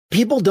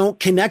People don't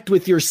connect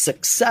with your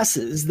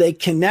successes. They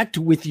connect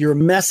with your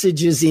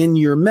messages in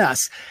your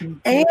mess.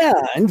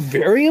 And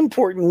very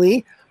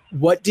importantly,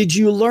 what did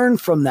you learn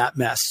from that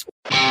mess?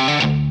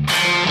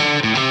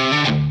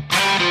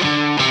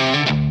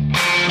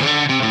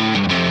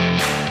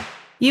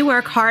 You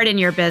work hard in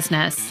your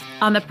business.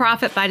 On the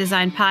Profit by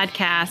Design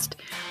podcast,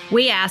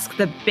 we ask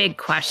the big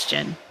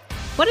question: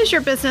 what has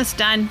your business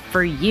done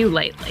for you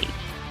lately?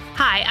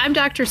 Hi, I'm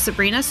Dr.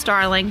 Sabrina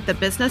Starling, the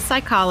business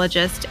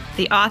psychologist,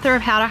 the author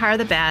of How to Hire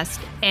the Best,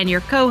 and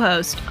your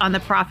co-host on the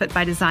Profit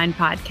by Design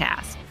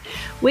podcast.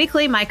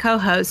 Weekly, my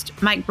co-host,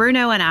 Mike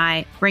Bruno, and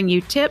I bring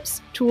you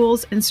tips,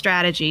 tools, and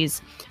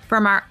strategies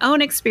from our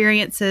own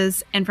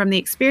experiences and from the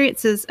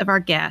experiences of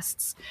our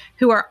guests,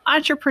 who are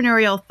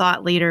entrepreneurial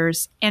thought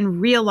leaders and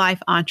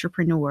real-life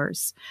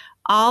entrepreneurs,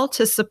 all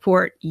to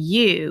support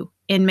you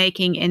in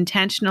making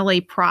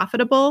intentionally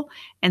profitable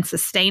and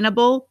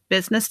sustainable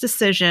business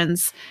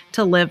decisions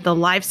to live the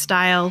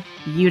lifestyle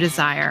you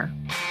desire.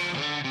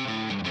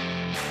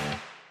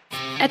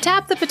 At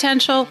Tap the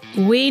Potential,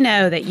 we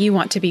know that you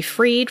want to be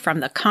freed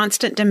from the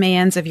constant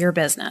demands of your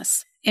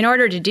business. In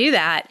order to do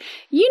that,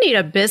 you need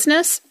a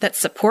business that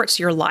supports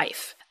your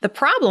life. The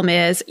problem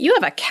is you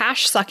have a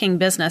cash-sucking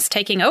business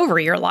taking over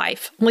your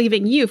life,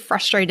 leaving you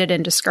frustrated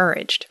and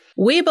discouraged.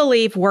 We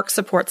believe work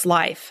supports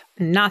life,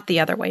 not the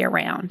other way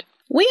around.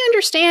 We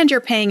understand you're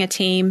paying a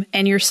team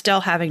and you're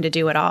still having to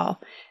do it all.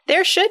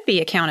 There should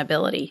be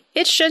accountability.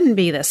 It shouldn't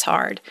be this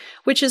hard,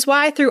 which is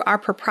why through our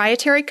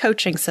proprietary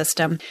coaching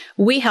system,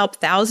 we help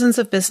thousands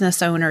of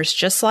business owners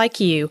just like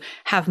you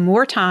have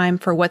more time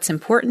for what's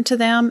important to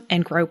them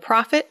and grow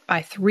profit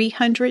by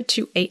 300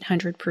 to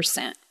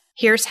 800%.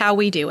 Here's how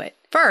we do it.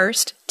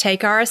 First,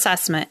 take our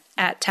assessment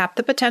at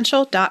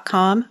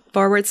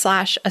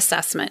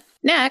tapthepotential.com/assessment.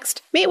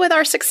 Next, meet with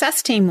our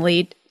success team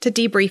lead to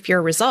debrief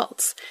your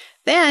results.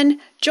 Then,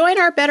 join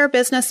our Better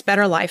Business,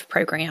 Better Life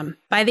program.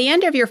 By the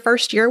end of your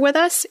first year with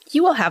us,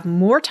 you will have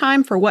more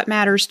time for what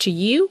matters to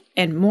you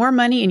and more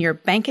money in your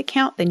bank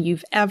account than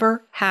you've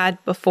ever had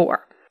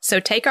before.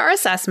 So take our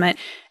assessment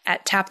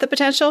at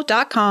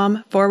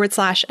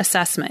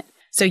tapthepotential.com/assessment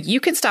so you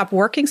can stop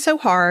working so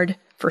hard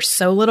for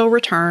so little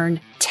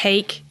return.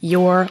 Take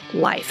your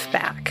life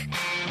back.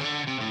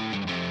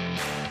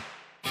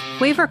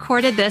 We've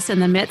recorded this in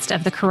the midst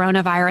of the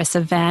coronavirus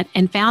event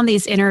and found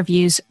these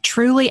interviews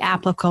truly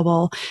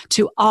applicable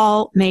to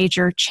all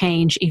major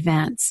change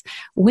events.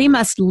 We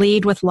must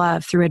lead with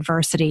love through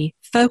adversity,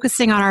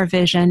 focusing on our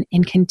vision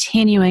and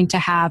continuing to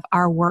have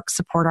our work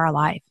support our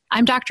life.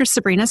 I'm Dr.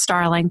 Sabrina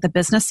Starling, the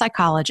business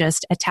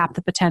psychologist at Tap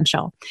the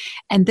Potential,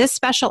 and this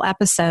special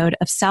episode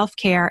of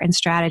Self-Care and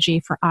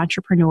Strategy for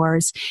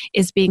Entrepreneurs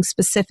is being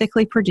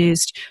specifically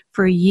produced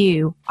for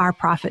you, our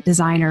profit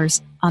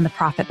designers, on the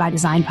Profit by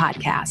Design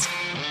podcast.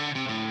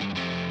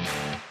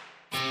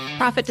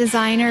 Profit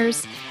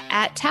designers,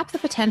 at Tap the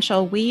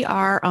Potential, we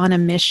are on a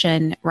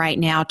mission right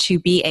now to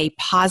be a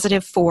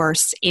positive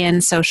force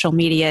in social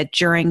media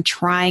during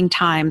trying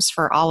times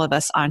for all of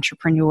us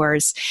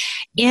entrepreneurs.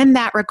 In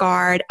that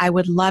regard, I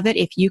would love it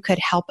if you could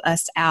help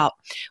us out.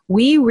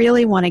 We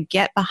really want to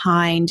get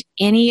behind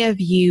any of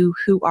you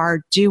who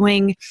are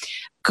doing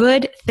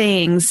good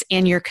things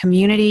in your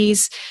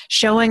communities,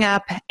 showing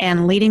up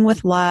and leading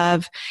with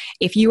love.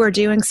 If you are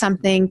doing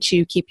something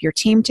to keep your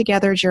team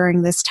together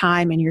during this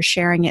time and you're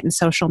sharing it in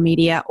social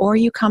media, or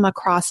you come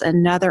across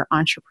another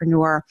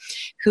entrepreneur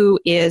who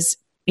is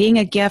being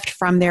a gift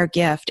from their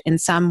gift in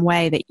some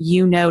way that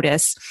you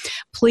notice,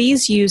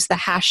 please use the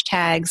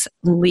hashtags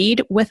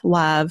Lead with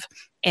Love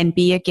and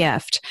Be a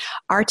Gift.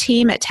 Our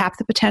team at Tap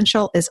the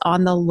Potential is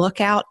on the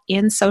lookout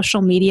in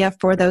social media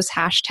for those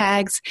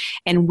hashtags,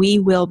 and we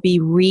will be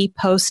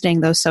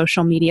reposting those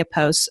social media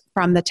posts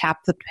from the Tap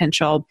the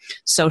Potential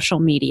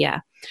social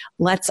media.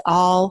 Let's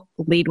all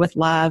lead with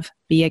love,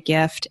 be a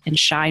gift, and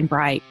shine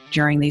bright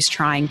during these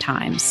trying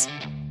times.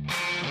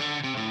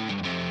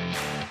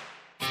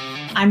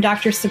 I'm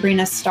Dr.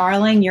 Sabrina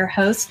Starling, your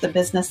host, the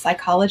business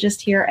psychologist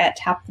here at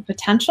Tap the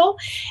Potential.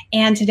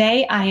 And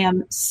today I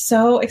am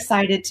so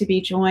excited to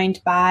be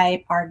joined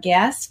by our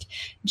guest,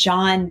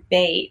 John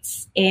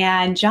Bates.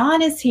 And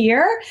John is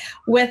here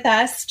with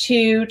us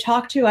to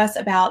talk to us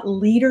about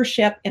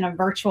leadership in a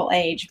virtual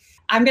age.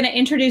 I'm going to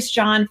introduce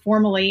John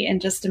formally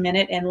in just a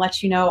minute and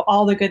let you know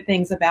all the good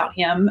things about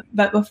him.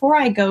 But before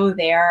I go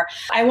there,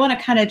 I want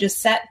to kind of just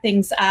set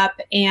things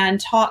up and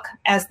talk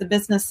as the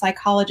business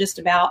psychologist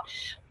about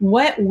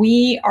what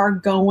we are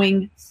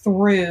going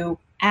through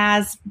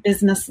as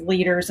business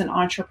leaders and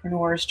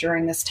entrepreneurs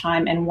during this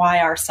time and why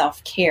our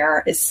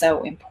self-care is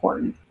so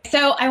important.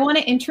 So I want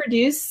to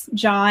introduce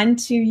John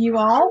to you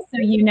all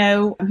so you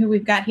know who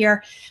we've got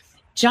here.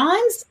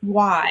 John's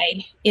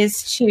why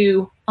is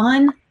to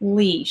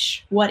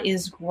unleash what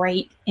is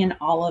great in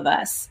all of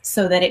us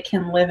so that it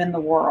can live in the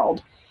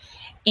world.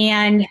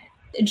 And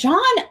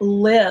John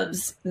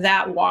lives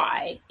that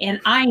why.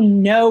 And I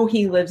know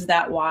he lives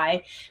that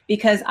why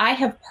because I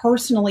have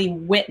personally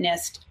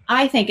witnessed,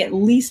 I think at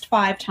least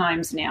 5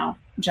 times now,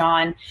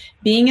 John,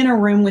 being in a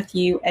room with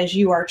you as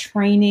you are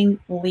training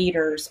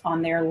leaders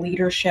on their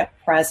leadership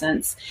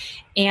presence.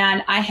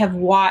 And I have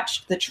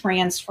watched the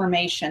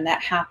transformation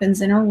that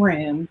happens in a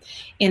room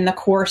in the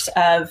course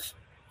of,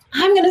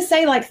 I'm going to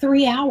say, like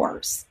 3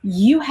 hours.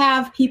 You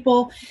have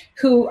people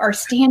who are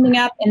standing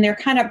up and they're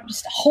kind of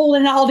just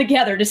holding it all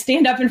together to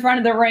stand up in front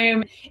of the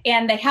room.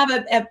 And they have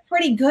a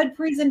pretty good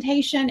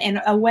presentation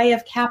and a way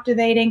of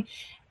captivating.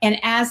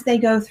 And as they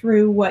go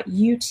through what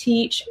you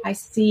teach, I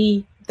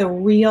see the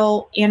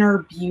real inner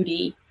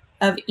beauty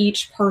of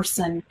each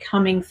person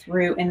coming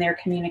through in their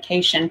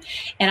communication.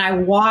 And I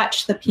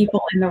watch the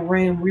people in the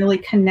room really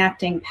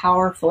connecting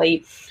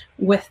powerfully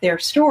with their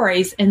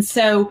stories. And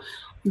so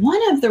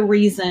one of the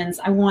reasons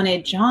I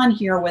wanted John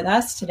here with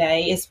us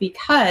today is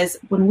because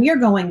when we are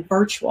going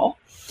virtual,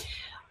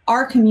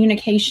 our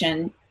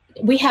communication,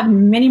 we have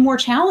many more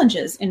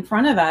challenges in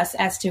front of us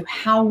as to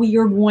how we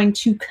are going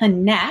to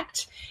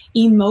connect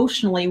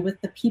emotionally with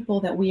the people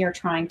that we are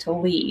trying to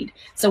lead.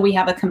 So we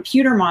have a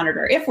computer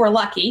monitor. If we're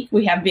lucky,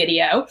 we have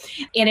video.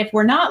 And if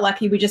we're not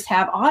lucky, we just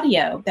have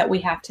audio that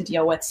we have to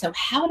deal with. So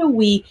how do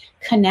we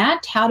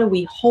connect? How do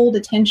we hold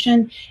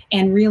attention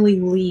and really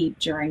lead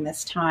during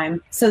this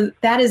time? So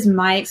that is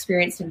my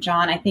experience of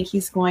John. I think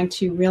he's going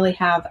to really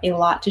have a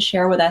lot to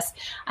share with us.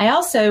 I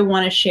also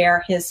want to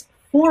share his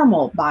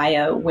formal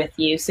bio with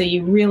you so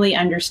you really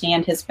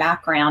understand his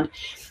background.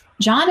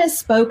 John has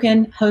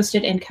spoken,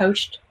 hosted, and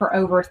coached for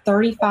over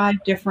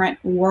 35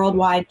 different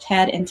worldwide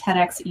TED and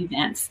TEDx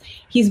events.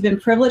 He's been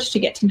privileged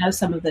to get to know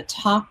some of the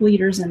top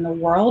leaders in the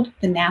world,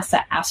 the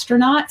NASA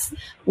astronauts,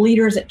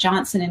 leaders at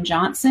Johnson &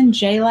 Johnson,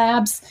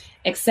 J-Labs,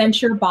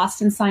 Accenture,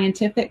 Boston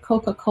Scientific,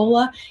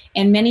 Coca-Cola,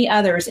 and many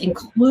others,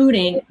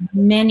 including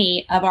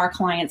many of our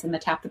clients in the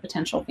Tap the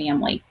Potential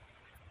family.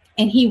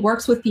 And he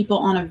works with people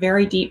on a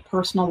very deep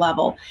personal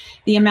level.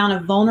 The amount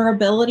of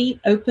vulnerability,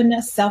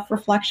 openness,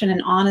 self-reflection,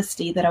 and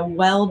honesty that a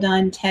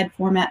well-done TED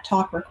format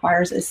talk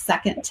requires is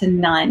second to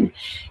none.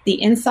 The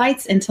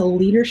insights into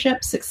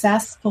leadership,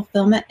 success,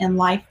 fulfillment, and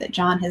life that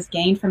John has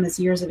gained from his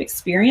years of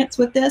experience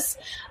with this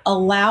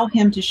allow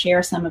him to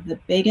share some of the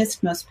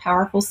biggest, most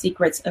powerful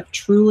secrets of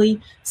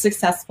truly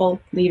successful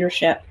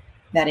leadership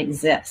that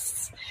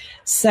exists.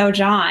 So,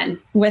 John,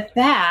 with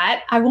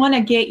that, I want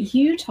to get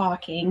you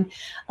talking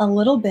a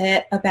little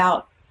bit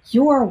about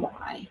your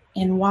why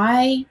and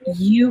why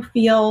you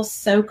feel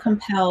so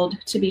compelled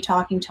to be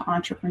talking to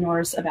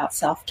entrepreneurs about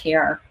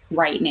self-care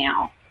right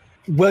now.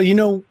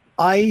 Well,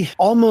 I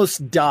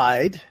almost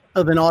died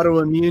of an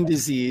autoimmune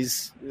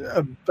disease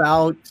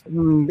about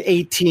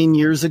 18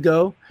 years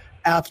ago.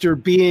 After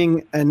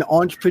being an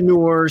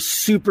entrepreneur,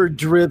 super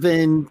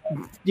driven,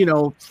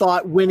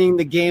 thought winning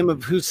the game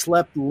of who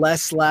slept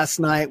less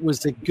last night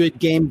was a good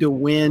game to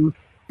win.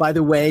 By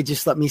the way,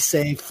 just let me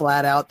say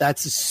flat out,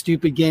 that's a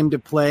stupid game to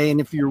play.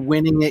 And if you're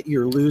winning it,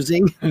 you're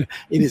losing. It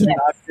is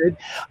not good.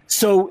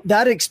 So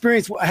that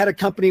experience, I had a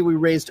company, we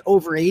raised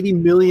over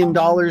 $80 million.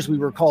 We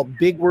were called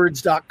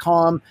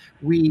bigwords.com.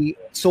 We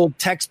sold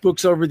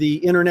textbooks over the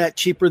internet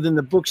cheaper than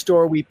the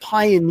bookstore. We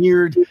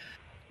pioneered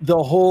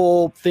the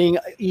whole thing,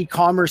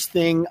 e-commerce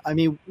thing. I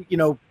mean,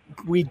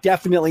 we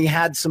definitely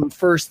had some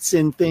firsts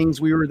in things.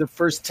 We were the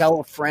first Tell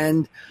a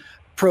Friend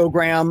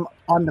program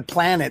on the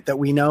planet that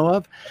we know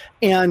of.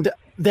 And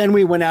then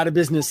we went out of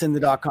business in the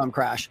dot-com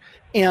crash.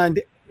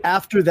 And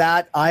after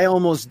that, I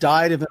almost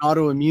died of an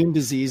autoimmune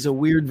disease, a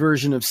weird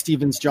version of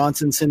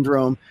Stevens-Johnson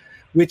syndrome,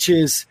 which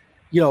is,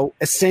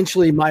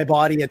 essentially my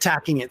body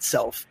attacking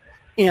itself.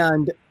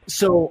 And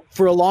so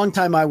for a long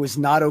time, I was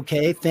not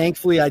okay.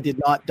 Thankfully, I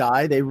did not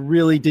die. They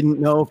really didn't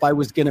know if I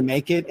was going to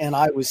make it. And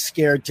I was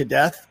scared to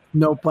death,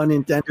 no pun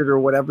intended, or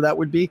whatever that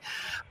would be.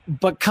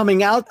 But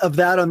coming out of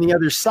that on the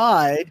other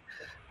side,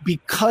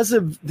 because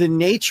of the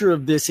nature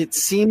of this, it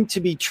seemed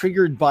to be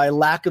triggered by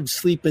lack of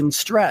sleep and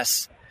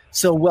stress.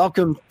 So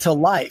welcome to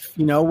life,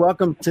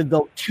 welcome to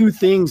the two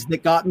things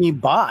that got me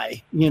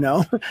by,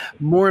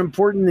 more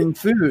important than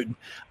food.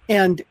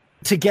 And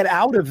to get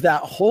out of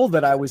that hole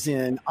that I was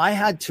in, I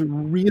had to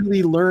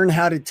really learn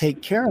how to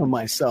take care of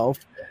myself.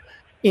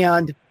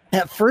 And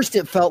at first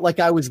it felt like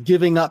I was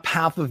giving up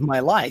half of my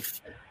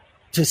life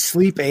to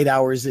sleep 8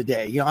 hours a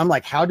day. I'm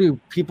like, how do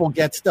people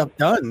get stuff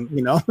done?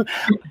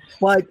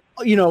 But,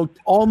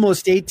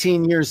 almost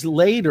 18 years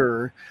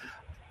later,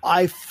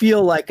 I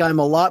feel like I'm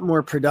a lot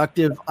more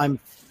productive. I'm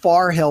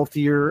far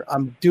healthier.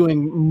 I'm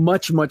doing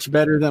much, much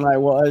better than I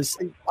was.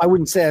 I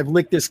wouldn't say I've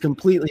licked this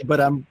completely,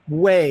 but I'm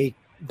way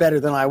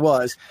better than I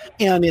was.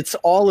 And it's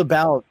all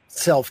about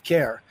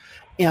self-care.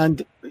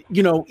 And,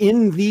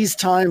 in these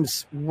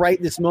times,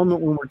 right this moment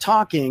when we're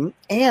talking,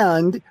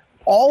 and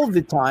all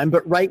the time,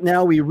 but right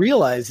now we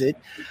realize it,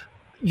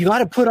 you got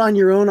to put on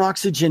your own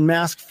oxygen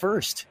mask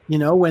first.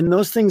 When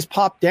those things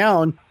pop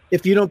down,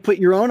 if you don't put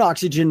your own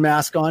oxygen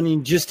mask on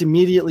and just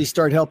immediately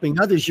start helping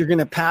others, you're going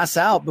to pass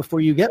out before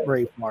you get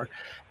very far.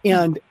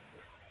 And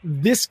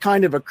this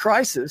kind of a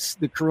crisis,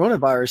 the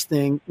coronavirus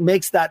thing,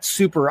 makes that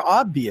super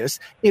obvious.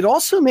 It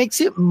also makes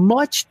it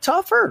much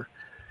tougher.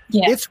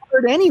 Yes. It's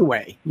hard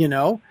anyway,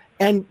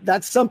 And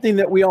that's something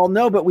that we all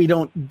know, but we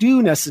don't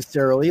do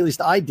necessarily. At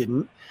least I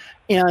didn't.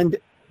 And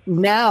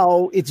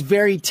now it's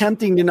very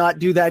tempting to not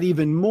do that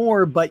even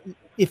more. But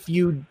if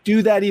you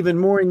do that even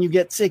more and you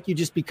get sick, you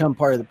just become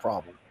part of the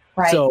problem.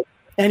 Right. So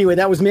anyway,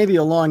 that was maybe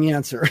a long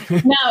answer.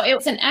 No, it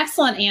was an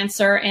excellent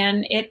answer.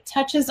 And it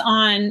touches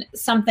on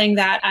something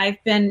that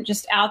I've been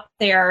just out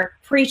there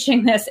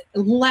preaching this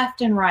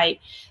left and right,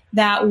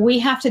 that we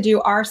have to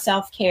do our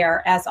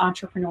self-care as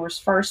entrepreneurs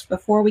first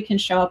before we can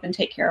show up and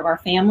take care of our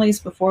families,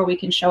 before we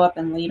can show up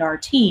and lead our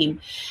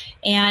team.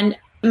 And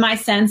my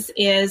sense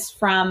is,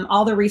 from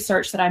all the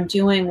research that I'm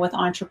doing with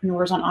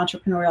entrepreneurs on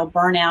entrepreneurial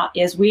burnout,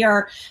 is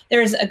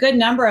there's a good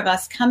number of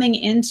us coming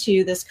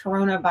into this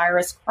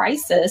coronavirus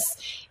crisis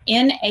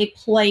in a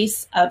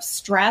place of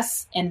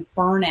stress and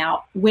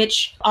burnout,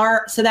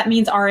 so that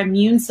means our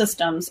immune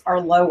systems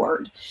are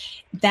lowered.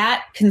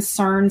 That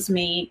concerns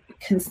me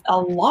a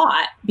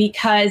lot,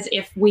 because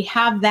if we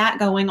have that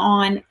going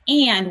on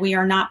and we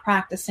are not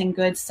practicing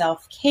good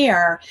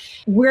self-care,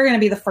 we're going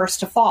to be the first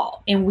to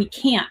fall. And we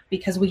can't,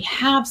 because we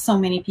have so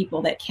many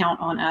people that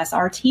count on us.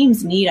 Our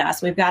teams need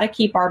us. We've got to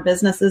keep our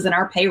businesses and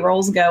our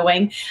payrolls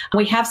going.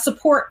 We have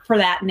support for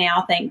that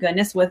now, thank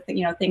goodness, with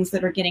things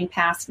that are getting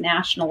passed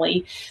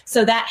nationally.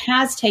 So that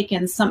has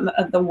taken some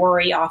of the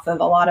worry off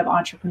of a lot of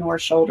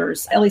entrepreneurs'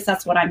 shoulders. At least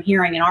that's what I'm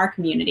hearing in our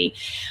community.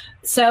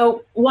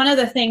 So one of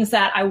the things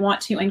that I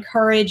want to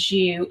encourage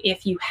you,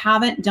 if you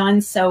haven't done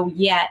so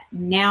yet,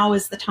 now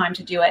is the time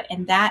to do it.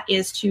 And that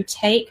is to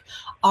take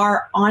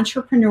our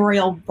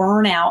entrepreneurial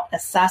burnout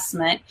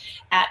assessment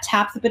at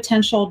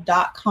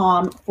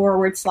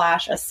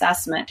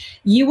tapthepotential.com/assessment.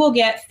 You will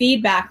get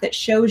feedback that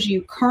shows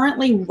you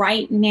currently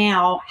right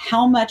now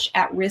how much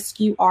at risk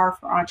you are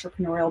for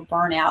entrepreneurial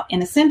burnout.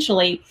 And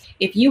essentially,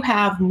 if you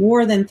have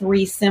more than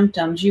 3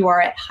 symptoms, you are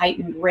at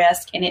heightened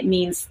risk. And it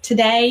means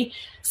today,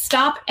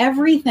 stop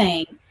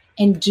everything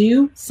and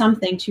do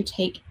something to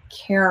take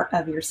care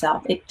of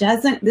yourself.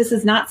 This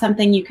is not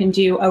something you can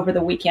do over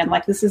the weekend.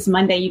 Like, this is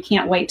Monday. You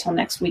can't wait till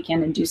next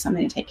weekend and do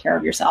something to take care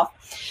of yourself.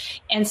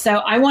 And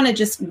so I want to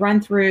just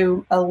run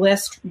through a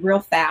list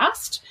real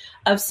fast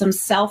of some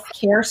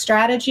self-care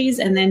strategies.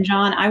 And then,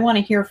 John, I want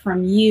to hear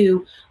from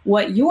you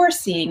what you're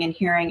seeing and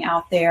hearing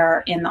out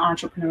there in the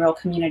entrepreneurial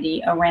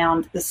community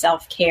around the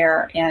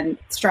self-care and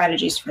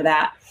strategies for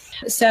that.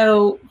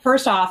 So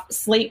first off,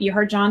 sleep. You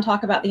heard John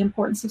talk about the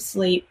importance of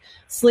sleep.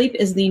 Sleep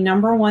is the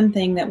number one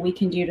thing that we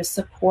can do to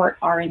support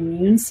our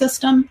immune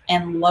system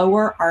and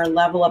lower our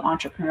level of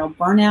entrepreneurial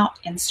burnout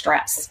and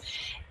stress.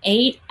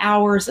 8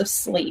 hours of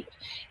sleep.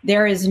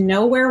 There is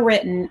nowhere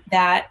written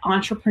that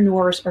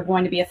entrepreneurs are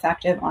going to be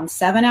effective on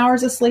 7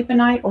 hours of sleep a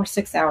night or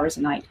 6 hours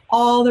a night.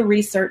 All the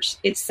research,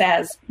 it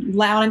says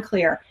loud and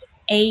clear,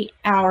 8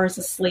 hours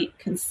of sleep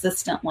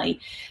consistently.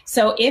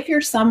 So if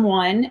you're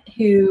someone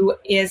who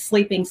is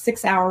sleeping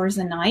 6 hours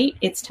a night,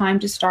 it's time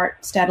to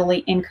start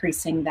steadily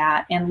increasing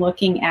that and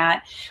looking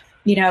at,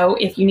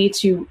 if you need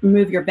to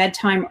move your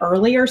bedtime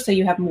earlier so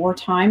you have more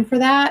time for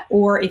that,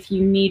 or if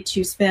you need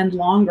to spend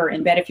longer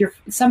in bed. If you're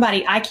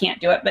somebody, I can't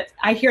do it, but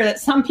I hear that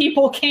some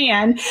people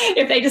can.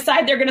 If they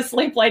decide they're going to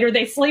sleep later,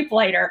 they sleep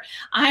later.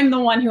 I'm the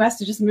one who has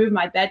to just move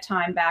my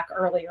bedtime back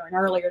earlier and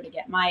earlier to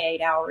get my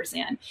 8 hours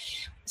in.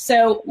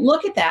 So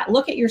look at that.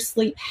 Look at your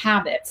sleep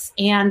habits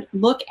and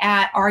look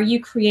at, are you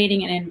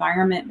creating an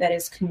environment that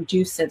is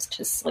conducive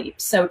to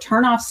sleep? So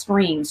turn off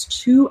screens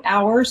 2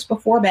 hours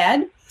before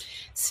bed.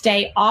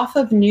 Stay off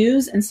of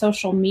news and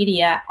social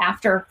media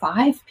after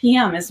 5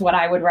 p.m. is what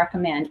I would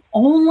recommend.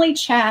 Only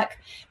check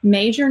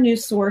major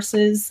news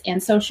sources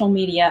and social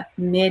media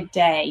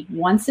midday,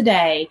 once a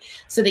day,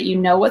 so that you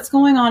know what's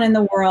going on in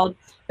the world,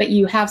 but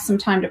you have some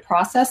time to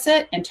process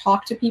it and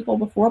talk to people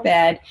before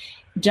bed.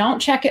 Don't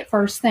check it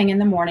first thing in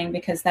the morning,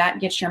 because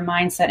that gets your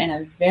mindset in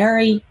a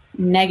very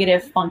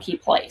negative, funky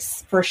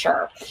place for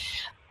sure.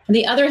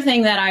 The other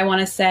thing that I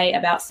want to say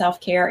about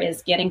self-care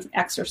is getting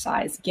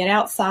exercise. Get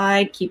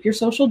outside, keep your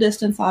social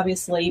distance,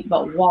 obviously,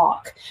 but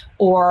walk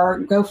or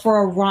go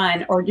for a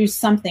run or do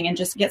something and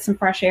just get some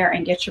fresh air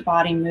and get your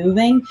body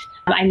moving.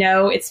 I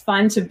know it's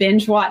fun to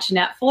binge watch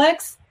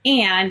Netflix,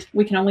 and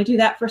we can only do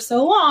that for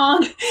so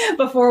long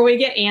before we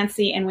get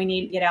antsy and we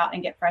need to get out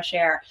and get fresh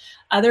air.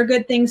 Other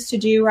good things to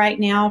do right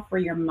now for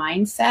your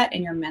mindset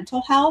and your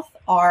mental health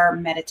are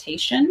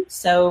meditation.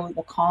 So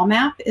the Calm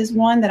app is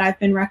one that I've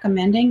been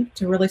recommending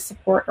to really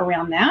support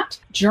around that.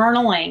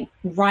 Journaling,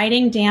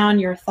 writing down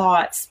your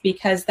thoughts,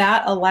 because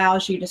that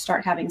allows you to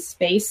start having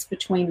space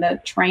between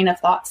the train of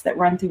thoughts that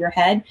run through your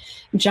head.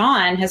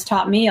 John has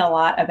taught me a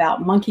lot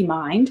about monkey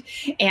mind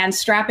and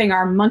strapping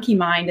our monkey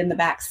mind in the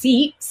back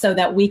seat so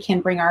that we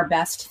can bring our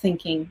best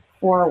thinking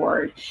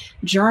forward.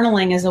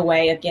 Journaling is a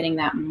way of getting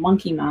that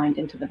monkey mind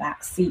into the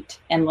back seat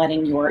and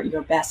letting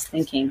your best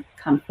thinking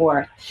come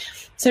forth.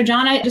 So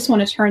John, I just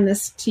want to turn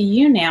this to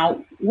you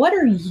now. What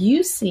are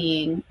you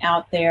seeing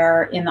out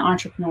there in the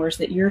entrepreneurs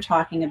that you're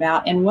talking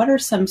about? And what are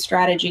some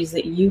strategies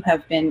that you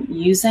have been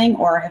using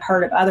or have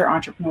heard of other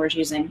entrepreneurs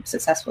using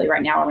successfully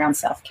right now around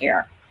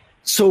self-care?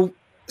 So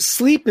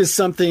sleep is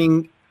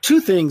something,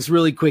 2 things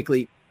really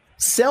quickly.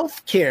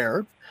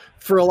 Self-care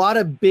for a lot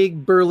of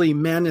big burly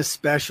men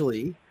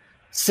especially,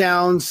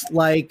 sounds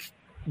like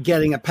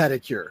getting a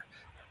pedicure.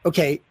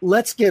 Okay,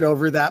 let's get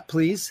over that,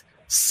 please.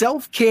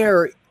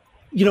 Self-care,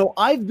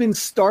 I've been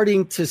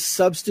starting to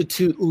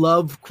substitute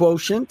love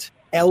quotient,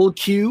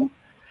 LQ,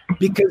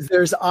 because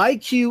there's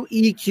IQ,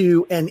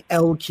 EQ, and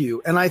LQ.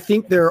 And I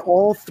think they're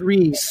all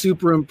three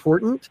super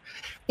important.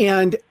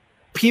 And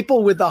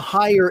people with a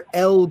higher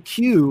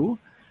LQ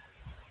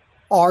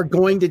are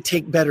going to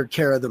take better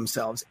care of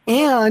themselves.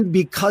 And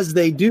because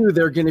they do,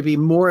 they're going to be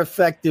more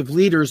effective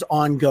leaders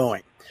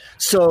ongoing.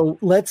 So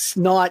let's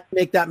not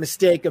make that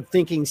mistake of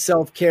thinking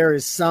self-care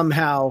is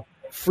somehow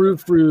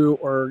frou-frou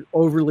or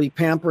overly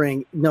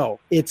pampering. No,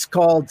 it's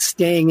called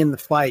staying in the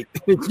fight,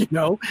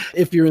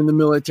 if you're in the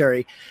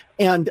military.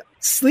 And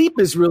sleep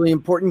is really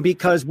important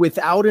because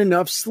without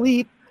enough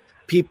sleep,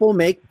 people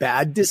make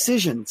bad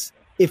decisions.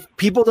 If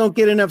people don't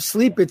get enough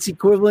sleep, it's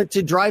equivalent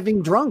to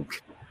driving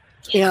drunk.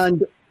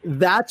 And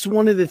that's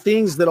one of the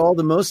things that all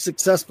the most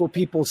successful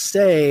people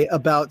say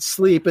about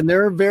sleep. And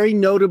there are very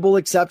notable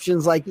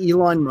exceptions like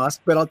Elon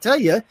Musk. But I'll tell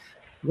you,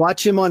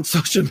 watch him on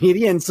social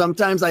media. And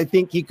sometimes I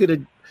think he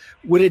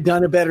would have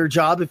done a better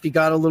job if he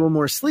got a little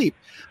more sleep.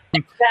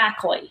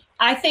 Exactly.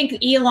 I think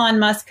Elon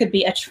Musk could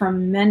be a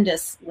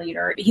tremendous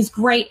leader. He's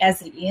great as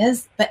he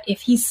is. But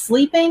if he's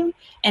sleeping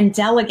and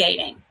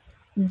delegating,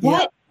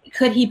 what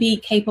could he be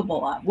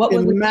capable of? What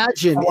would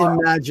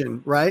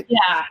imagine, right?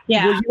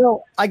 Yeah.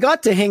 Well, I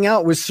got to hang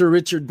out with Sir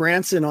Richard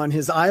Branson on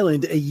his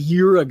island a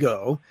year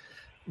ago,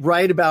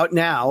 right about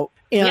now.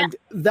 And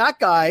that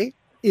guy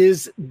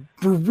is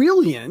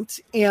brilliant.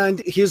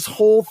 And his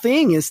whole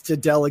thing is to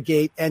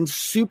delegate and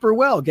super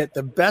well, get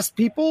the best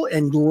people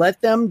and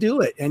let them do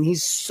it. And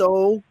he's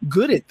so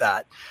good at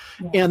that.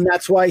 Yeah. And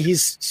that's why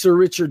he's Sir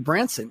Richard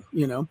Branson,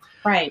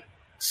 Right.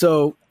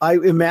 So I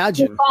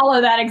imagine. Follow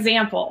that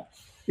example.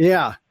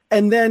 Yeah.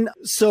 And then,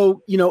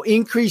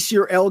 increase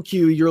your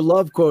LQ, your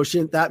love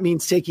quotient. That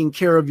means taking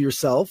care of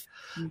yourself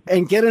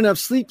and get enough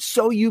sleep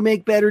so you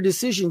make better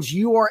decisions.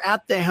 You are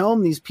at the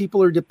helm. These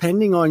people are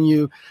depending on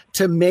you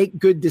to make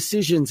good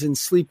decisions, and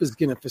sleep is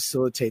going to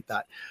facilitate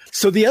that.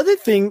 So the other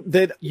thing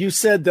that you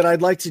said that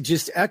I'd like to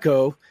just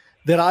echo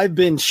that I've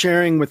been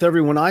sharing with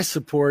everyone I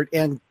support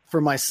and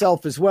for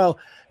myself as well.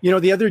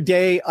 The other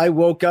day I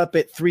woke up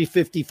at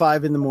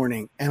 3:55 in the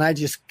morning and I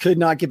just could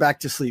not get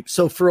back to sleep.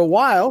 So for a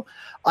while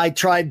I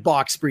tried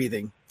box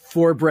breathing,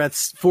 4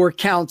 breaths, 4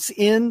 counts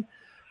in,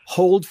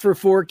 hold for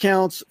 4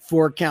 counts,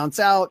 4 counts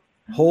out,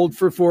 hold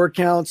for 4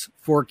 counts,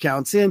 4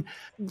 counts in.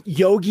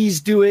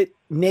 Yogis do it.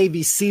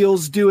 Navy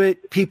SEALs do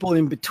it. People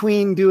in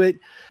between do it.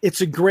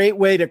 It's a great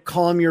way to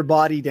calm your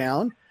body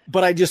down,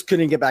 but I just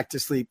couldn't get back to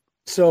sleep.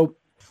 So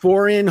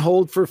 4 in,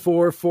 hold for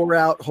 4, 4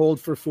 out, hold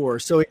for 4.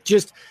 So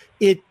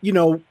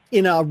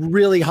in a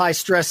really high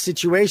stress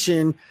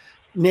situation,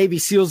 Navy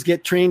SEALs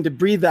get trained to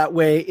breathe that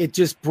way. It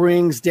just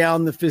brings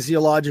down the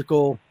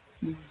physiological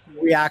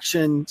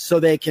reaction so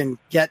they can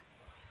get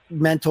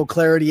mental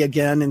clarity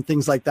again and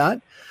things like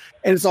that.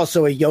 And it's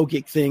also a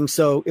yogic thing,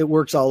 so it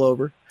works all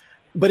over.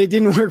 But it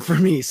didn't work for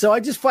me. So I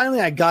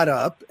got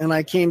up and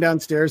I came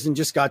downstairs and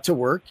just got to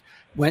work,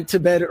 went to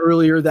bed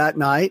earlier that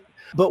night.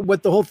 But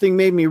what the whole thing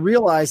made me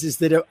realize is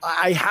that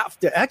I have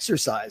to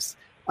exercise.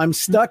 I'm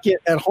stuck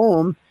at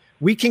home.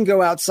 We can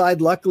go outside.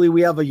 Luckily,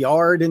 we have a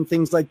yard and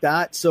things like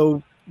that.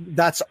 So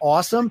that's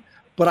awesome.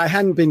 But I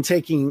hadn't been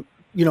taking,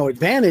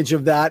 advantage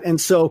of that.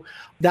 And so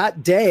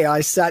that day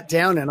I sat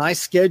down and I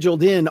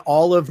scheduled in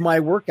all of my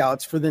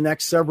workouts for the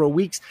next several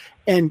weeks.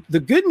 And the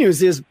good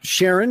news is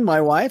Sharon,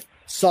 my wife,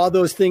 saw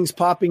those things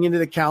popping into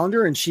the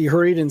calendar and she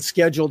hurried and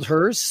scheduled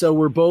hers. So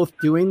we're both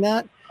doing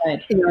that.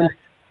 Right. And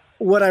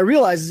what I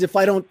realize is if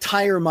I don't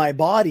tire my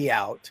body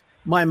out,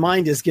 my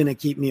mind is going to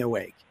keep me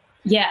awake.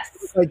 Yes.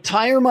 If I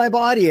tire my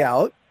body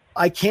out,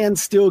 I can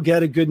still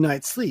get a good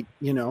night's sleep,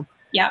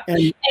 Yeah.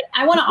 And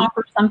I want to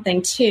offer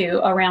something too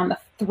around the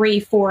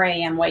 4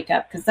 a.m. wake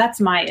up, because that's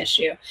my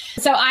issue.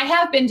 So I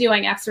have been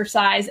doing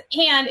exercise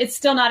and it's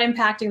still not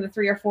impacting the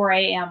 3 or 4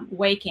 a.m.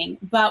 waking.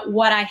 But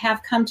what I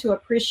have come to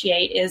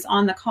appreciate is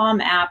on the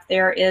Calm app,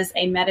 there is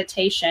a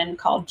meditation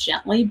called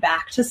Gently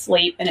Back to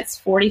Sleep, and it's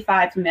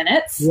 45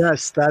 minutes.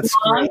 Yes, that's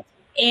great.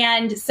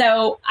 And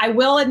so I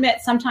will admit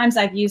sometimes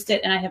I've used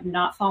it and I have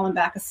not fallen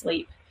back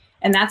asleep.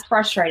 And that's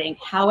frustrating.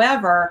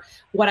 However,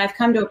 what I've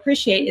come to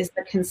appreciate is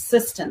the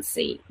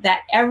consistency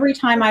that every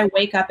time I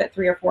wake up at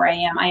 3 or 4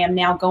 a.m., I am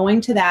now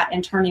going to that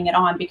and turning it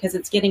on because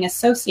it's getting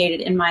associated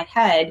in my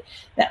head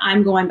that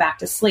I'm going back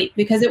to sleep,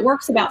 because it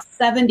works about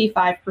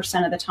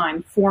 75% of the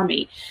time for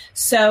me.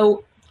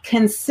 So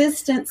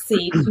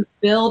consistency to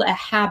build a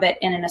habit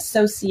and an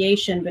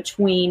association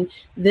between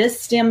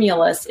this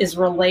stimulus is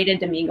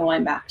related to me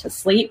going back to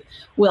sleep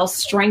will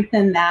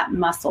strengthen that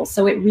muscle.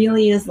 So it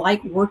really is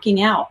like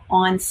working out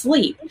on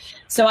sleep.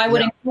 So I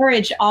would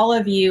encourage all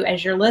of you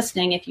as you're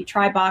listening, if you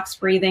try box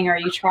breathing or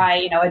you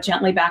try, a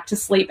Gently Back to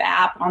Sleep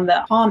app on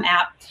the Calm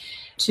app,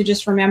 to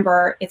just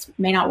remember it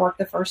may not work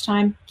the first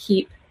time.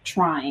 Keep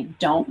trying.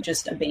 Don't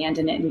just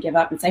abandon it and give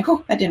up and say,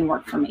 oh, that didn't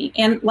work for me.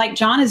 And like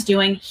John is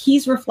doing,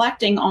 he's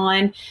reflecting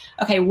on,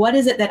 okay, what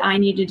is it that I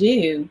need to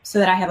do so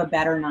that I have a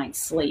better night's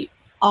sleep?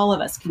 All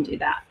of us can do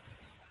that.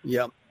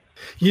 Yeah.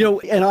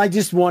 And I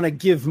just want to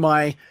give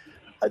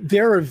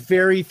there are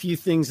very few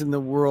things in the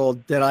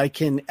world that I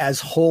can as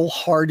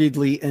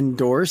wholeheartedly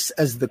endorse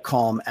as the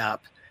Calm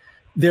app.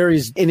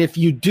 And if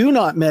you do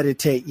not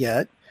meditate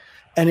yet,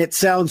 and it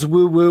sounds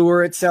woo-woo,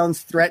 or it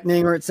sounds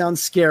threatening, or it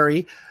sounds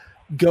scary,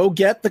 go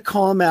get the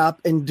Calm app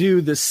and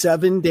do the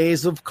 7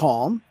 days of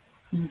Calm.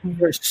 Mm-hmm.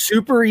 They're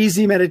super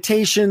easy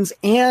meditations,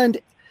 and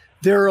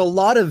there are a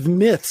lot of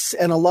myths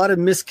and a lot of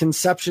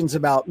misconceptions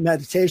about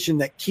meditation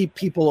that keep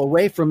people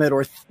away from it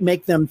or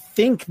make them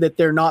think that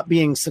they're not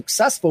being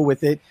successful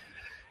with it.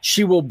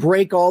 She will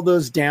break all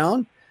those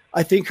down.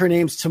 I think her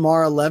name's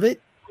Tamara Levitt.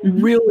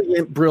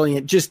 Mm-hmm.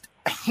 Brilliant. Just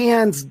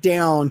hands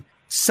down,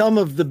 some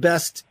of the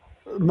best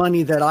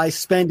money that I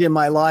spend in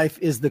my life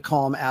is the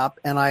Calm app,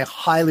 and I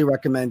highly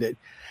recommend it.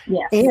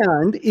 Yes.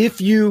 And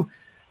if you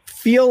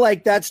feel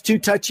like that's too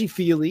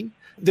touchy-feely,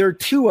 there are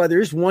two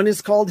others. One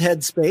is called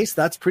Headspace.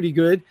 That's pretty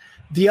good.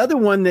 The other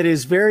one that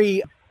is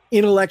very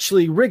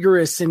intellectually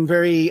rigorous and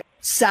very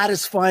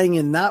satisfying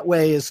in that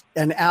way is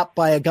an app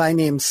by a guy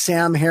named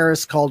Sam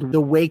Harris called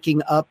the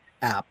Waking Up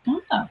app.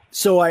 Oh.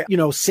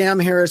 So Sam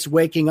Harris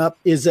Waking Up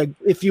is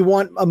if you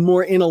want a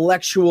more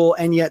intellectual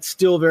and yet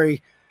still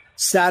very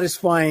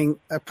satisfying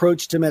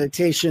approach to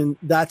meditation,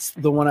 that's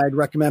the one I'd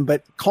recommend.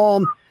 But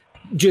Calm,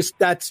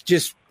 that's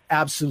just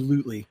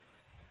absolutely.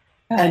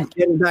 Okay. And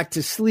getting back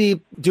to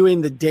sleep,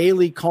 doing the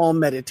daily Calm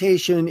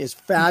meditation is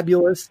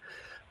fabulous.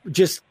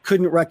 Just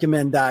couldn't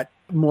recommend that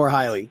more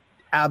highly.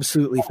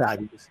 Absolutely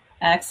fabulous.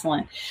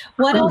 Excellent.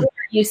 What else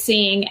are you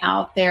seeing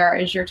out there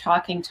as you're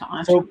talking to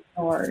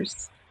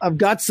entrepreneurs? I've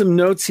got some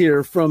notes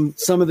here from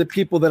some of the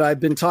people that I've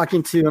been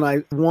talking to, and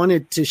I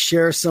wanted to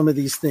share some of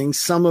these things,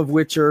 some of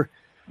which are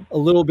a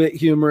little bit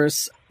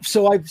humorous.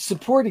 So I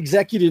support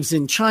executives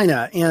in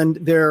China, and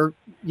they're,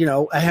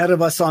 ahead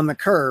of us on the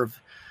curve,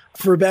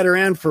 for better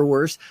and for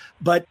worse.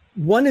 But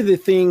one of the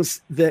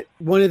things that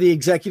one of the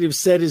executives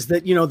said is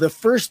that, the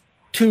first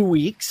 2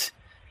 weeks,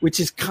 which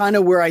is kind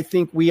of where I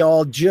think we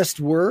all just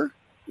were,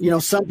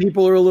 some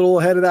people are a little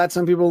ahead of that,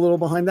 some people a little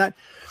behind that.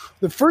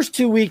 The first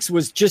 2 weeks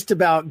was just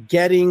about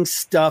getting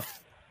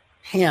stuff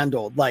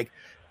handled. Like,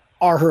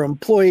 are her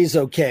employees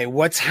okay?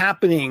 What's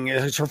happening?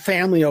 Is her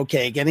family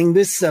okay? Getting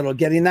this settled,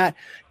 getting that,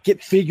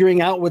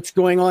 figuring out what's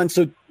going on.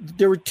 So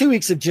there were 2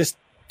 weeks of just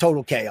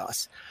total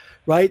chaos,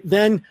 right?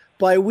 Then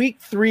by week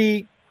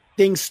 3,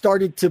 things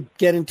started to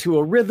get into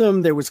a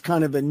rhythm. There was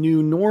kind of a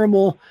new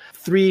normal.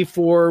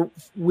 3-4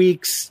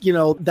 weeks,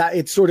 that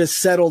it sort of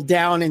settled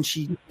down and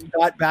she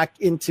got back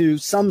into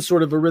some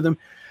sort of a rhythm.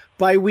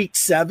 By week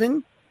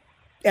 7,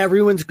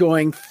 everyone's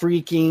going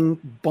freaking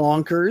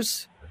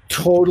bonkers,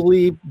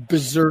 totally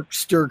berserk,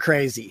 stir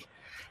crazy.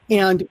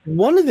 And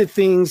one of the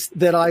things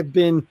that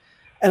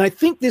and I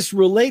think this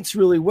relates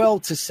really well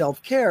to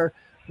self-care.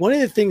 One of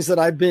the things that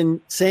I've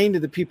been saying to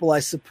the people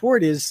I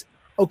support is,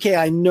 okay,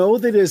 I know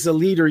that as a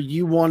leader,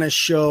 you want to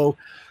show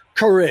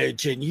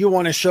courage and you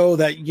want to show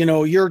that,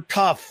 you're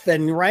tough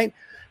and right.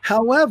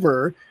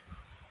 However,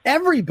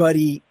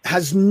 everybody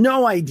has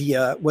no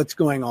idea what's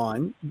going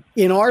on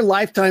in our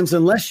lifetimes,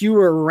 unless you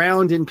were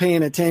around and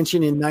paying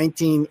attention in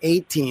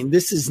 1918.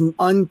 This is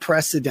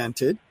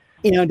unprecedented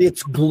and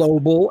it's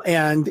global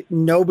and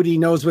nobody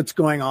knows what's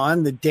going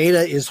on. The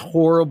data is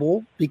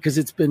horrible because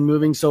it's been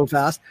moving so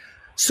fast.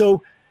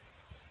 So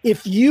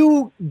if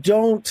you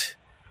don't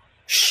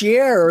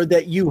share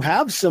that you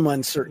have some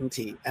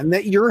uncertainty and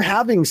that you're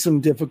having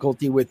some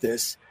difficulty with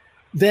this,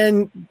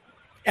 then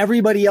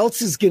everybody else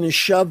is going to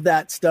shove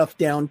that stuff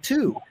down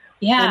too.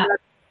 Yeah.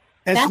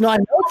 And that's not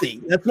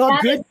healthy. That's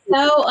not good. Is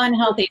so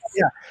unhealthy.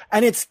 Yeah.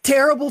 And it's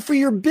terrible for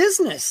your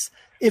business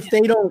if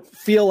they don't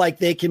feel like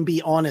they can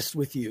be honest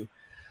with you.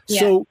 Yeah.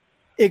 So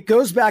it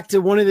goes back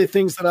to one of the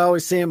things that I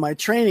always say in my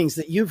trainings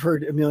that you've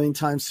heard a million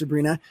times,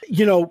 Sabrina.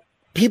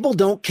 People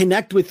don't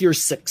connect with your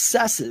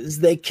successes.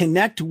 They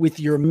connect with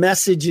your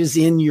messages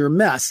in your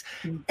mess.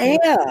 Mm-hmm.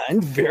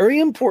 And very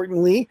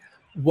importantly,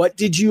 what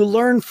did you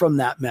learn from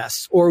that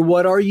mess? Or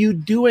what are you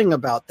doing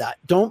about that?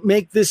 Don't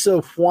make this a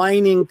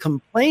whining,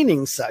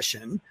 complaining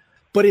session.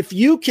 But if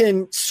you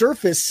can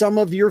surface some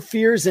of your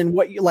fears and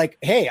what you like,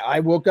 hey, I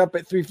woke up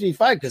at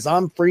 3:55 because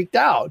I'm freaked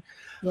out.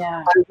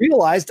 Yeah. I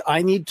realized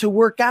I need to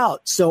work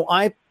out. So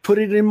I put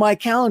it in my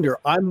calendar.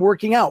 I'm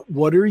working out.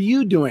 What are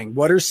you doing?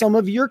 What are some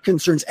of your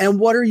concerns? And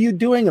what are you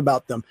doing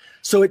about them?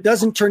 So it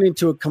doesn't turn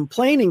into a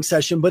complaining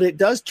session, but it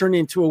does turn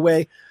into a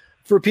way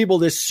for people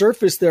to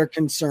surface their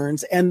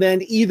concerns and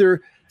then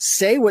either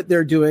say what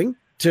they're doing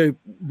to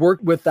work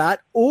with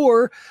that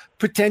or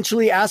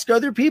potentially ask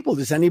other people,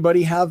 does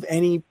anybody have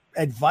any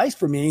advice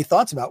for me, any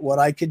thoughts about what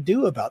I could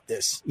do about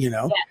this,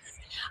 Yes.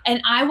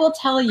 And I will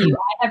tell you,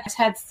 I have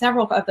had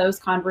several of those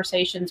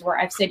conversations where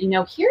I've said,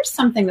 here's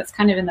something that's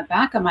kind of in the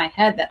back of my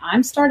head that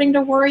I'm starting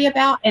to worry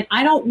about, and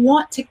I don't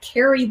want to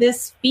carry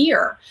this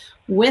fear.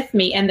 with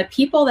me. And the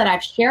people that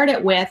I've shared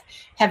it with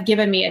have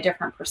given me a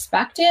different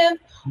perspective.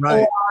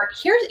 Right. Or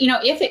here's,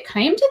 if it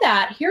came to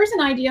that, here's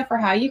an idea for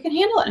how you can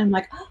handle it. And I'm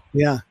like, oh,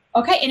 yeah.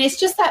 Okay. And it's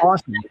just that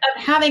awesome.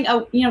 Of having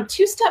a,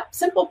 2-step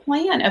simple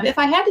plan of if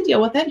I had to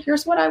deal with it,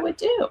 here's what I would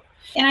do.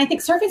 And I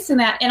think surfacing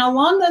that, and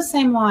along those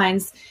same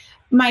lines,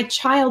 my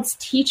child's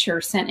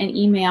teacher sent an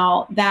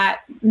email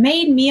that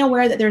made me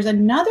aware that there's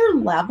another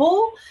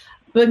level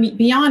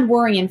beyond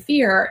worry and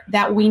fear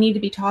that we need to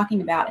be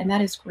talking about, and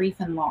that is grief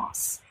and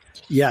loss.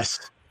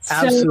 Yes,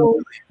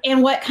 absolutely.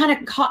 And what kind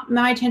of caught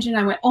my attention,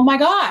 I went, oh my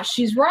gosh,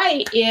 she's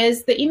right,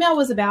 is the email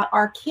was about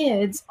our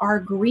kids are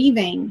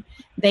grieving.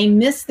 They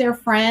miss their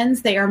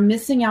friends. They are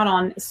missing out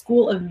on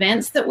school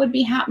events that would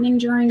be happening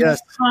during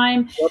this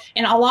time. Yep.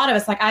 And a lot of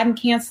us, like I'm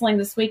canceling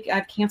this week,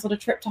 I've canceled a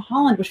trip to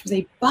Holland, which was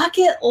a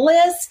bucket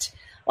list.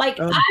 Like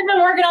I've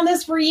been working on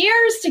this for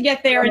years to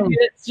get there and do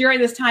it during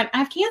this time.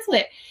 I've canceled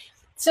it.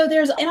 So and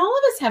all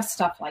of us have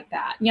stuff like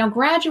that.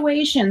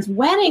 Graduations,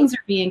 weddings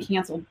are being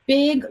canceled,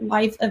 big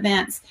life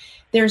events.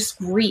 There's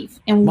grief.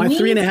 And my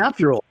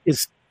 3.5-year-old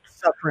is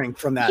suffering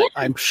from that,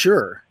 I'm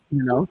sure,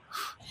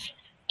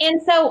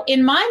 And so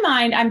in my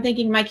mind, I'm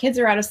thinking my kids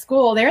are out of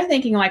school. They're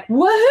thinking like,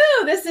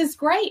 woohoo, this is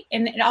great.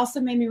 And it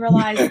also made me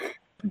realize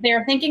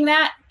they're thinking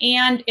that,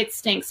 and it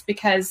stinks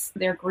because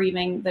they're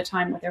grieving the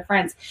time with their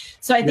friends.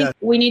 So I think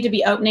we need to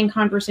be opening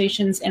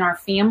conversations in our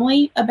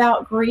family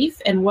about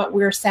grief and what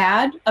we're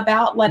sad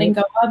about letting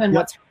go of and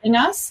what's hurting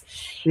us,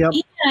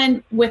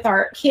 and with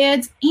our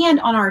kids and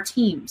on our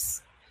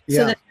teams.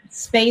 So that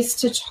space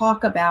to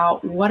talk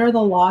about what are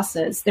the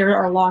losses. There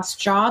are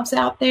lost jobs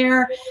out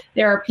there.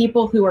 There are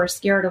people who are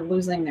scared of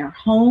losing their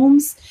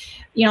homes.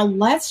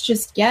 Let's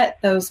just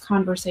get those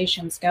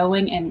conversations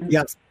going and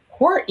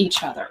support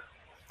each other.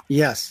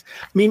 Yes.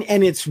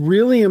 And it's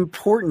really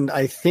important.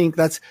 I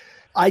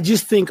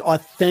just think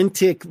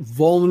authentic,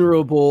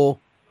 vulnerable,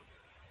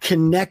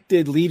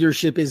 connected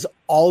leadership is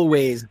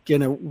always going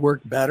to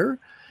work better.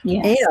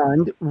 Yes.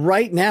 And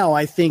right now,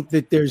 I think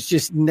that there's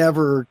just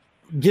never,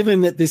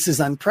 given that this is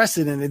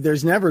unprecedented,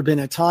 there's never been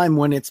a time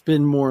when it's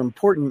been more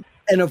important.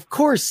 And of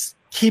course,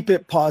 keep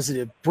it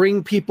positive,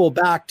 bring people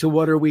back to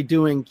what are we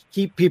doing,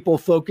 keep people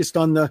focused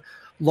on the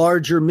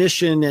larger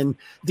mission and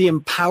the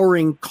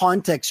empowering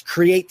context,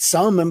 create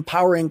some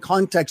empowering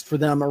context for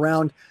them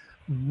around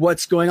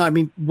what's going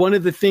on. One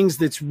of the things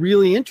that's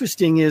really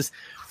interesting is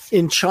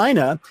in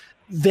China,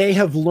 they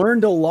have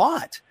learned a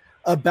lot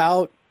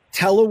about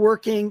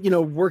teleworking,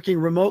 working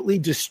remotely,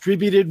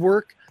 distributed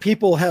work.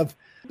 People have,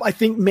 I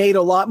think, made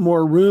a lot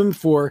more room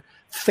for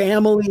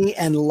family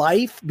and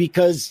life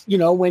because,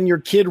 when your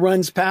kid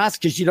runs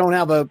past because you don't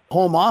have a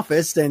home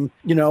office and,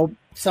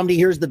 somebody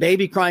hears the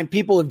baby crying,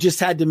 people have just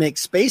had to make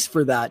space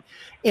for that.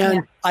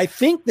 And I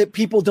think that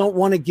people don't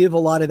want to give a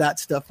lot of that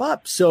stuff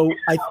up. So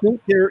I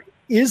think there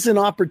is an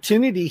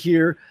opportunity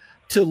here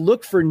to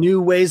look for new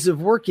ways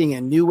of working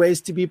and new ways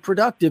to be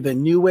productive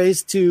and new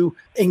ways to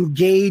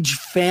engage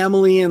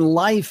family and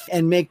life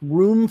and make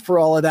room for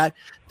all of that.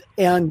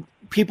 And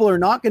people are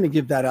not going to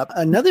give that up.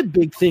 Another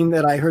big thing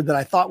that I heard that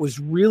I thought was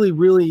really,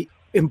 really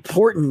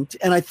important,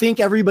 and I think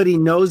everybody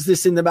knows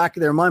this in the back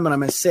of their mind, but I'm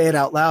going to say it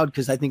out loud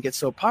because I think it's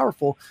so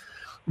powerful.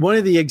 One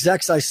of the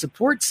execs I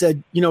support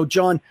said,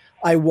 John,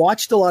 I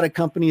watched a lot of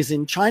companies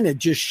in China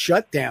just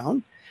shut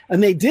down,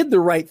 and they did the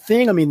right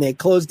thing. They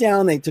closed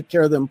down, they took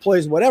care of the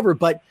employees, whatever,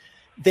 but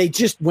they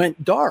just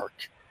went dark.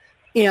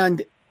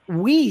 And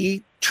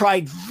we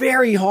tried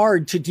very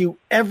hard to do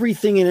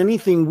everything and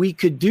anything we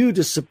could do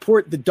to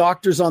support the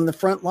doctors on the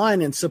front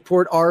line and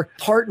support our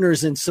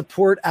partners and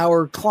support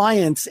our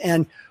clients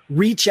and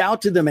reach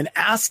out to them and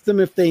ask them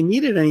if they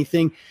needed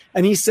anything.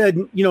 And he said,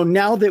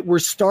 now that we're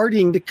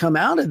starting to come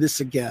out of this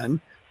again,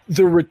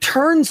 the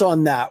returns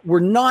on that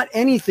were not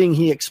anything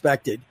he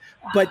expected.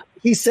 But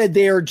he said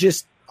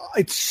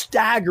it's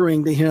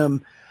staggering to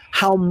him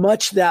how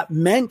much that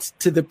meant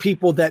to the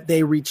people that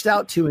they reached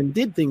out to and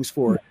did things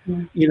for.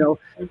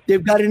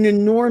 They've got an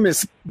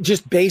enormous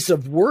just base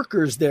of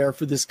workers there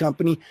for this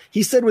company.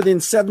 He said within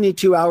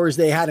 72 hours,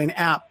 they had an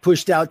app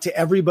pushed out to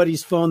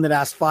everybody's phone that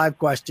asked 5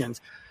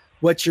 questions.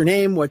 What's your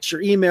name? What's your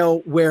email?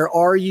 Where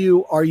are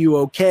you? Are you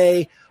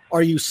okay?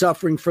 Are you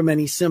suffering from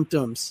any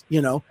symptoms?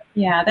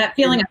 Yeah, that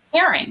feeling of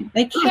caring.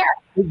 They care.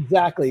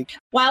 Exactly.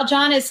 While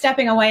John is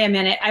stepping away a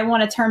minute, I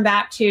want to turn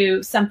back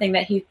to something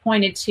that he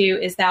pointed to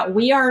is that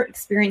we are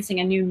experiencing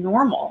a new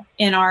normal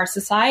in our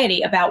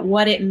society about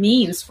what it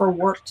means for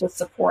work to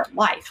support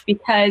life.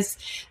 Because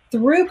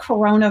through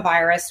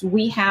coronavirus,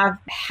 we have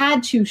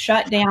had to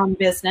shut down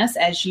business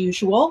as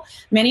usual.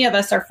 Many of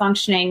us are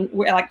functioning,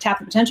 like Tap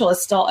the Potential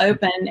is still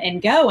open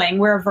and going.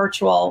 We're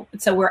virtual,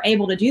 so we're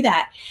able to do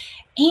that.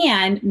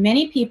 And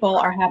many people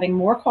are having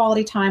more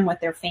quality time with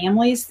their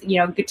families,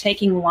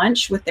 taking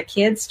lunch with the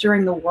kids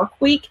during the work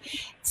week,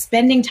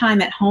 spending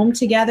time at home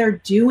together,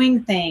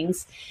 doing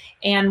things.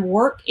 and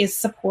work is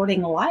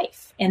supporting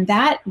life. And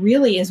that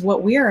really is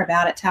what we're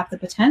about at Tap the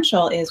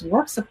Potential, is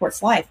work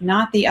supports life,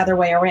 not the other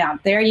way around.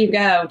 There you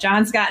go.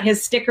 John's got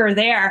his sticker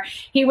there.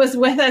 He was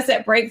with us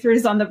at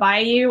Breakthroughs on the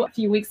Bayou a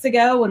few weeks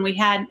ago when we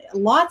had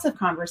lots of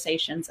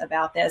conversations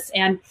about this.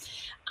 And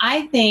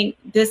I think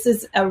this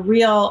is a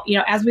real,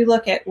 as we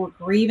look at, we're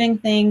grieving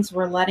things,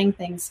 we're letting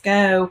things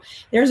go.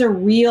 There's a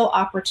real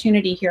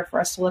opportunity here for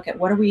us to look at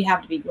what do we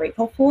have to be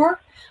grateful for?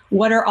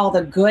 What are all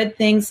the good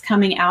things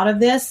coming out of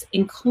this,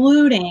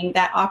 including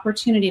that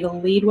opportunity to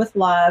lead with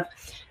love,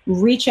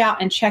 reach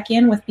out and check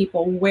in with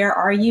people. Where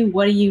are you?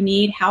 What do you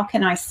need? How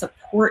can I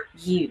support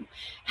you?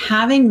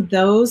 Having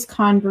those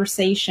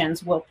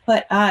conversations will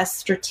put us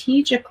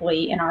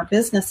strategically in our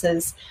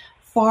businesses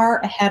far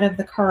ahead of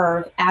the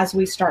curve as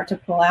we start to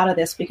pull out of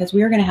this, because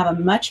we are going to have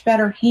a much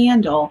better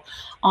handle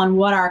on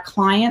what our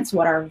clients,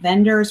 what our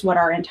vendors, what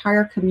our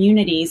entire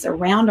communities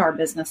around our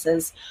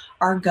businesses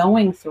are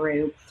going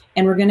through.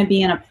 And we're going to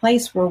be in a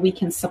place where we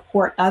can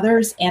support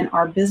others, and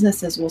our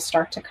businesses will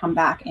start to come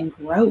back and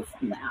grow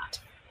from that.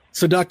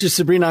 So, Dr.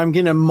 Sabrina, I'm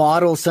going to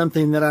model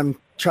something that I'm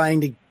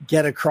trying to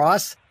get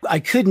across. I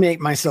could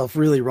make myself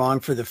really wrong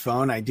for the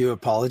phone. I do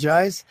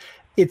apologize.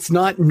 It's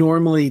not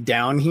normally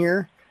down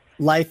here.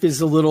 Life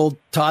is a little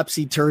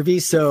topsy-turvy,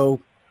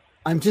 so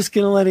I'm just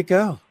going to let it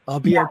go. I'll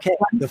be okay.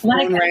 The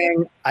phone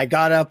rang, I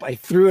got up, I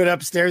threw it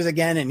upstairs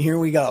again, and here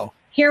we go.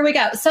 Here we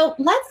go. So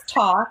let's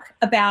talk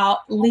about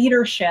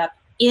leadership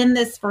in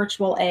this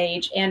virtual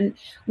age. And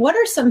what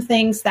are some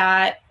things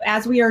that,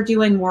 as we are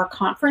doing more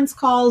conference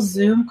calls,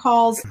 Zoom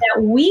calls,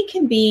 that we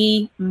can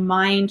be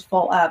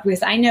mindful of?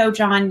 Because I know,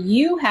 John,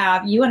 you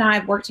and I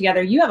have worked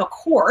together. You have a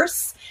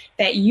course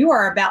that you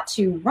are about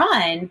to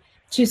run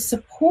to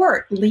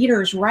support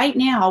leaders right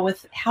now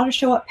with how to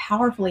show up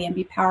powerfully and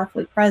be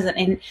powerfully present.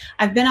 And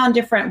I've been on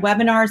different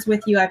webinars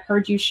with you. I've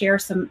heard you share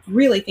some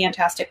really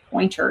fantastic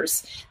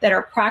pointers that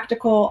are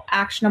practical,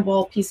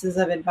 actionable pieces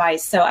of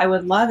advice. So I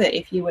would love it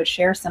if you would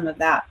share some of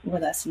that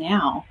with us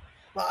now.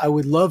 I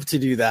would love to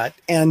do that.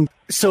 And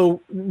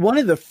so one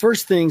of the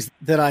first things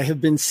that I have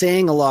been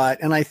saying a lot,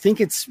 and I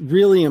think it's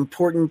really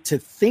important to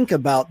think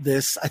about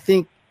this, I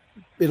think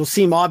it'll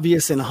seem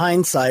obvious in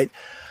hindsight,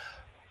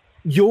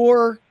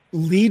 your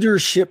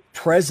leadership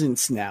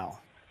presence now,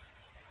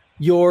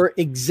 your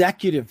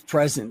executive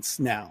presence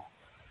now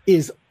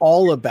is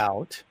all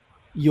about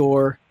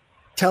your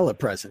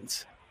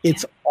telepresence.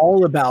 It's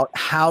all about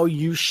how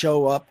you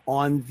show up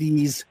on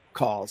these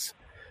calls,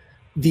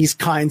 these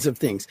kinds of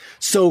things.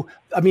 So,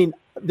 I mean,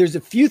 there's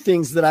a few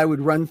things that I would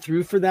run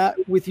through for that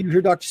with you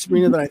here, Dr.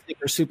 Sabrina, that I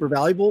think are super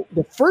valuable.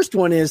 The first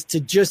one is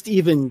to just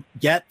even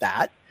get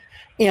that.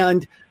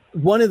 And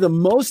one of the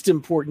most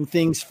important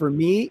things for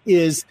me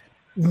is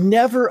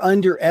never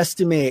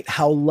underestimate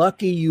how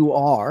lucky you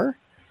are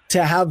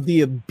to have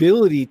the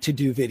ability to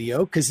do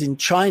video. Because in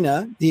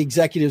China, the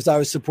executives I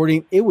was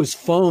supporting, it was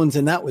phones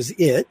and that was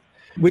it,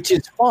 which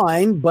is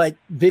fine, but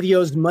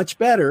video is much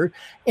better.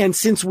 And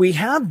since we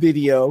have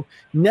video,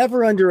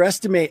 never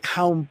underestimate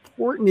how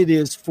important it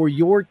is for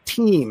your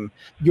team,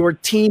 your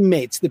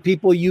teammates, the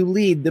people you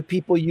lead, the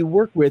people you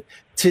work with,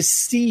 to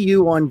see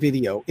you on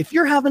video. If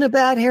you're having a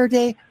bad hair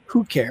day,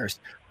 who cares?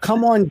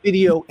 Come on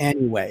video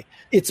anyway.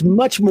 It's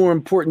much more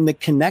important, the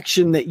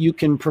connection that you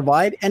can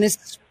provide. And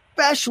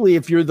especially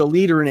if you're the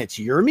leader and it's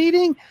your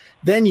meeting,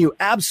 then you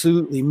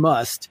absolutely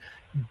must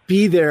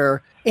be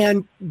there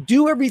and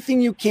do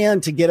everything you can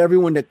to get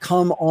everyone to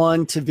come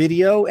on to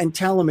video, and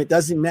tell them it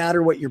doesn't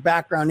matter what your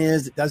background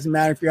is. It doesn't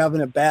matter if you're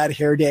having a bad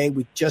hair day.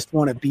 We just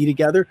want to be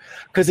together,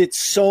 because it's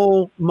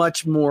so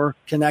much more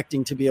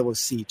connecting to be able to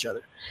see each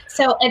other.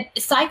 So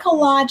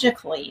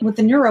psychologically, with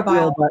the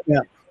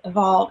neurobiology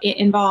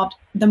involved,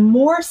 the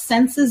more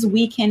senses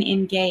we can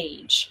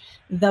engage,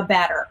 the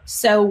better.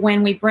 So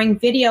when we bring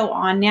video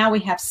on, now we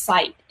have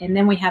sight, and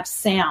then we have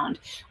sound.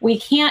 We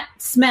can't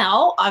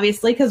smell,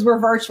 obviously, because we're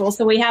virtual.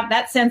 So we have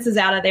that sense is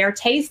out of there.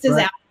 Taste is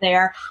out of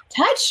there.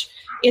 Touch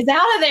is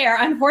out of there,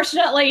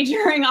 unfortunately,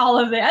 during all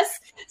of this.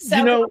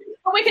 So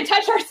we can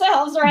touch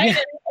ourselves, right?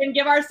 Yeah. And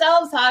give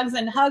ourselves hugs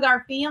and hug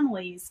our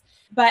families.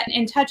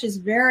 And touch is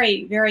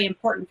very, very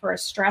important for a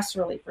stress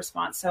relief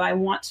response. So I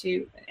want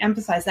to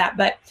emphasize that.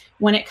 But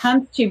when it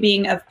comes to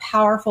being a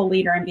powerful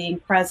leader and being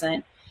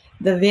present,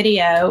 the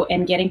video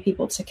and getting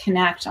people to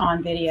connect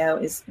on video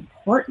is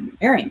important,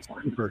 very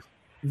important.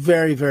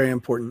 Very, very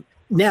important.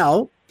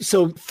 Now,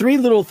 so 3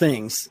 little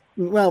things.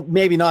 Well,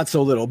 maybe not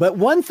so little, but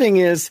one thing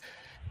is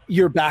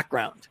your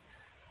background.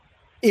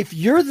 If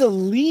you're the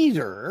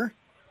leader,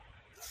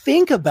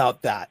 think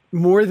about that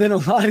more than a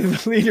lot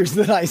of the leaders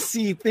that I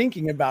see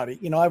thinking about it.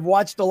 I've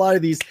watched a lot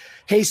of these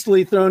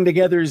hastily thrown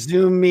together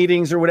Zoom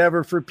meetings or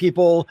whatever for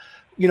people,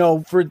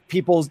 for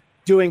people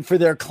doing for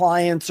their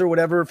clients or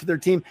whatever for their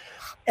team.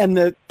 And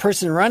the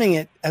person running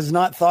it has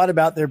not thought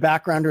about their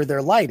background or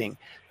their lighting.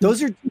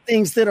 Those are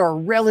things that are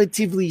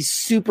relatively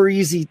super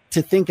easy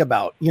to think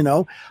about.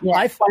 Yeah.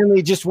 I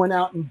finally just went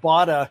out and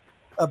bought a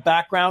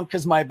background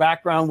because my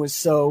background was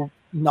so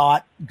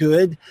not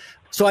good.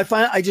 So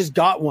I just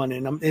got one,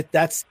 and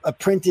that's a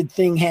printed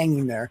thing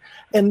hanging there.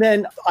 And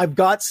then I've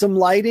got some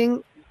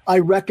lighting. I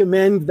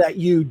recommend that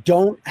you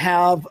don't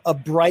have a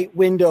bright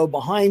window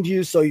behind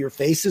you so your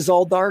face is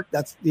all dark.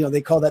 That's,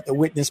 they call that the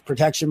witness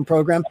protection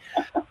program.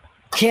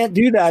 Can't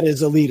do that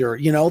as a leader.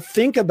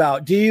 Think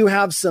about, do you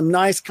have some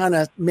nice kind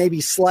of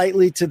maybe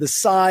slightly to the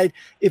side?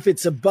 If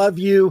it's above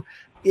you,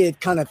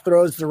 it kind of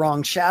throws the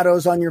wrong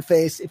shadows on your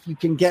face. If you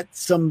can get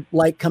some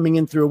light coming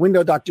in through a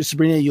window, Dr.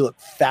 Sabrina, you look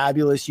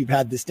fabulous. You've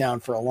had this down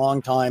for a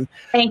long time.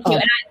 Thank you.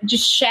 And I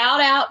just shout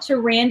out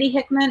to Randy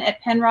Hickman at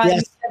Penrod,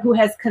 yes, who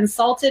has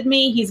consulted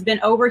me. He's been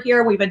over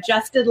here. We've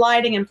adjusted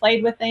lighting and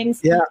played with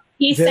things. Yeah,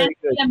 he sent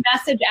me a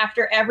message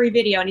after every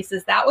video, and he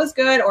says, that was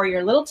good, or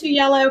you're a little too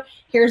yellow.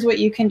 Here's what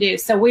you can do.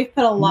 So we've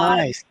put a lot.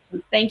 Nice.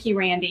 Thank you,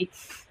 Randy.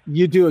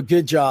 You do a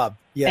good job.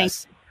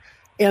 Yes.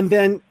 And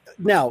then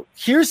now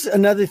here's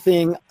another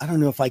thing. I don't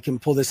know if I can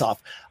pull this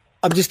off.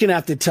 I'm just going to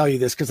have to tell you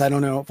this because I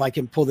don't know if I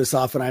can pull this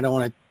off, and I don't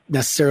want to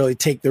necessarily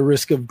take the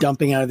risk of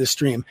dumping out of the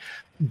stream.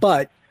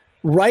 But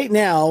right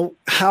now,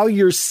 how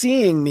you're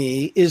seeing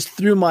me is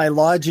through my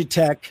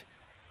Logitech.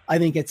 I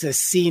think it's a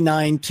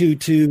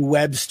C922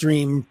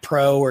 WebStream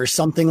Pro or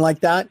something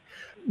like that.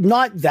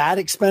 Not that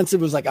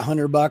expensive. It was like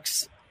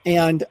 $100.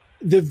 And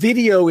the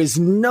video is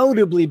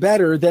notably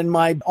better than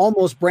my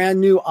almost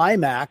brand new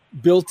iMac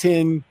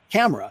built-in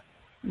camera,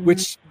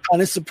 which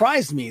kind of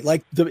surprised me.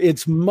 Like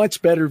it's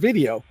much better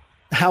video.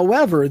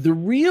 However, the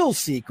real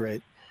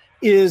secret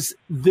is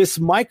this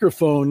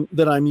microphone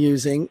that I'm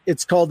using.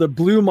 It's called the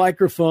Blue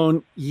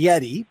Microphone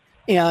Yeti.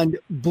 And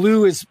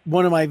Blue is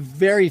one of my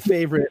very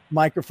favorite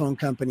microphone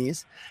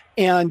companies.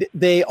 And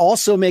they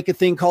also make a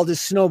thing called a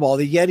Snowball.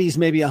 The Yeti's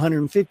maybe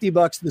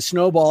 $150. The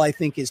Snowball, I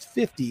think, is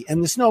 $50.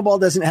 And the Snowball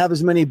doesn't have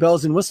as many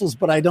bells and whistles,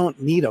 but I don't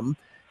need them.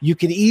 You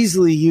could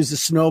easily use a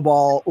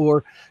Snowball,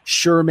 or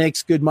Shure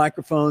makes good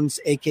microphones,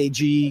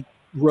 AKG,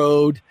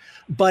 Rode.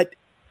 But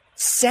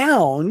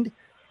sound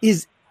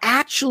is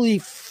actually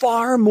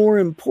far more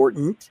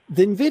important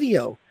than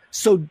video.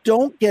 So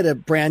don't get a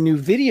brand new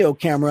video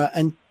camera.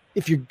 And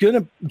if you're going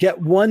to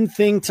get one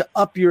thing to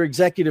up your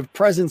executive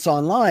presence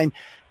online,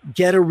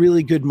 get a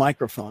really good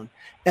microphone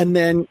and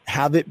then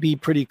have it be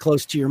pretty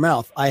close to your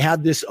mouth. I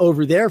had this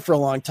over there for a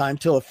long time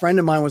till a friend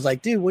of mine was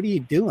like, dude, what are you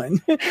doing?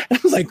 I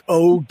was like,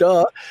 oh,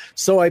 duh.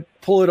 So I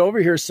pull it over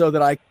here so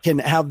that I can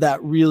have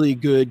that really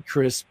good,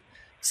 crisp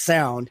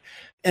sound.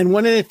 And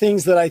one of the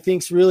things that I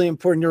think is really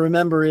important to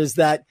remember is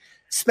that,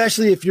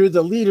 especially if you're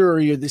the leader or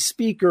you're the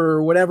speaker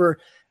or whatever,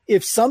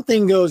 if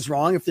something goes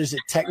wrong, if there's a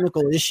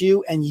technical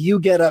issue and you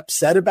get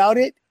upset about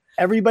it,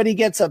 everybody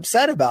gets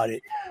upset about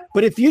it.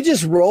 But if you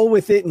just roll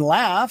with it and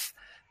laugh,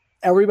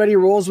 everybody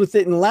rolls with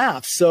it and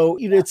laughs. So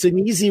it's an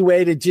easy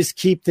way to just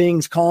keep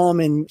things calm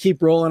and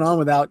keep rolling on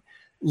without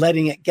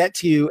letting it get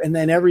to you. And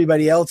then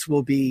everybody else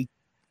will be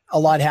a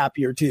lot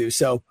happier too.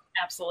 So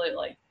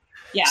absolutely.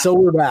 Yeah. So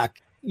we're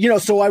back.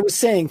 So I was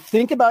saying,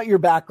 think about your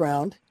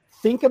background.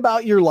 Think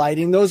about your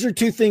lighting. Those are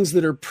two things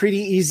that are pretty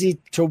easy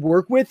to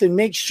work with, and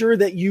make sure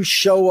that you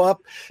show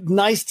up.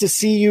 Nice to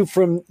see you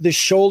from the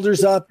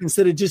shoulders up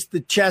instead of just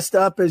the chest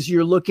up as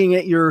you're looking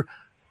at your,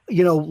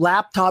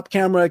 laptop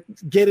camera.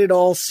 Get it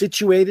all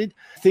situated.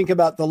 Think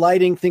about the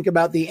lighting. Think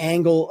about the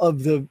angle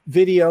of the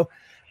video.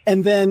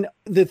 And then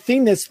the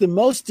thing that's the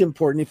most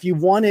important,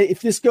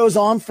 if this goes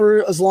on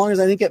for as long as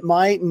I think it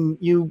might, and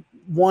you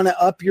want to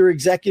up your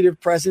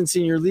executive presence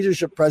and your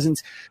leadership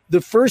presence,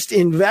 the first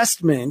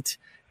investment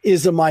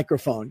is a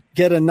microphone.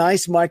 Get a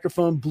nice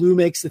microphone. Blue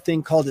makes the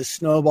thing called a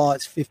Snowball.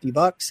 It's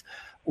 $50.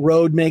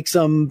 Rode makes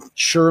them.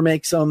 Shure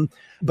makes them.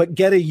 But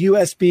get a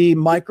USB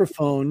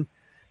microphone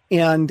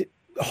and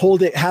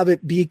hold it, have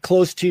it be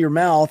close to your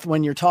mouth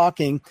when you're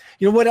talking.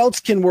 What else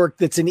can work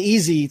that's an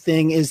easy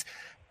thing is,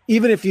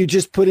 even if you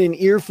just put in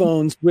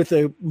earphones with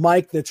a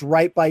mic that's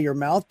right by your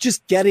mouth,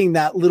 just getting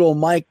that little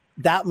mic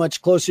that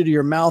much closer to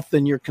your mouth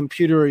than your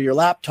computer or your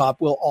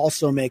laptop will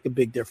also make a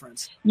big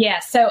difference. Yeah.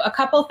 So a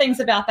couple of things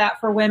about that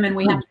for women.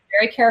 We have to be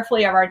very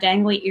carefully of our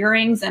dangly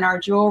earrings and our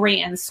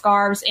jewelry and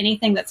scarves,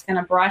 anything that's going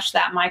to brush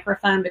that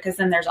microphone, because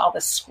then there's all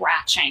this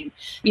scratching.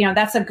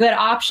 That's a good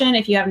option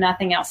if you have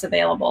nothing else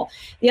available.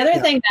 The other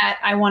thing that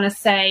I want to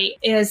say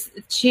is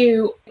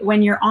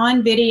when you're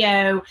on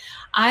video,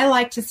 I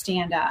like to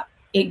stand up.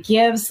 It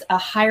gives a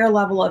higher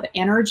level of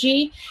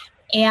energy.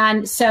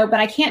 And so, but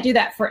I can't do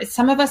that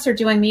some of us are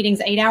doing meetings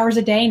 8 hours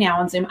a day now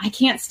on Zoom. I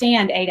can't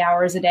stand 8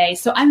 hours a day.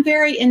 So I'm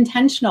very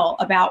intentional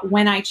about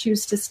when I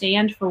choose to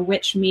stand for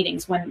which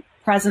meetings, when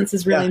presence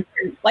is really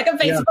important, like a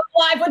Facebook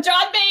Live with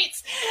John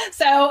Bates.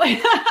 So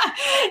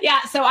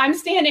so I'm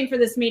standing for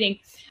this meeting.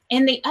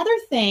 And the other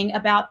thing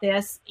about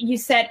this, you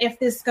said, if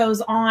this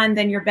goes on,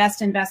 then your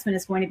best investment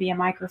is going to be a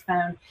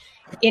microphone.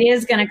 It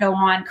is going to go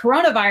on.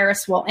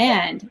 Coronavirus will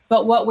end.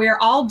 But what we're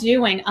all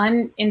doing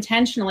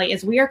unintentionally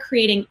is we are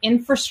creating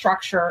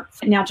infrastructure.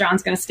 Now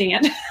John's going to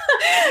stand.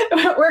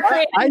 We're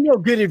creating. I know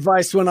good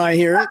advice when I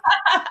hear it.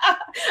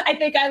 I I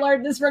think I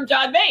learned this from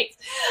John Bates.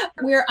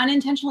 We're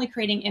unintentionally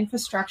creating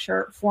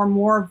infrastructure for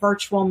more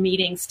virtual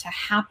meetings to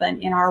happen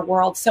in our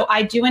world. So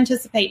I do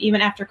anticipate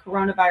even after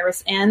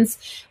coronavirus ends,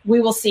 we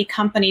will see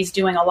companies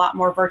doing a lot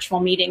more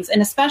virtual meetings.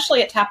 And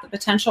especially at Tap the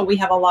Potential, we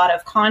have a lot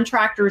of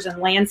contractors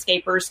and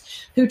landscapers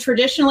who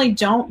traditionally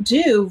don't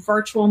do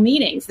virtual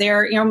meetings.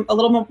 They're, a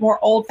little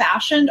more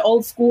old-fashioned,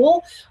 old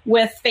school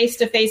with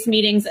face-to-face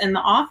meetings in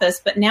the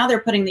office, but now they're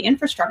putting the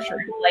infrastructure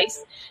in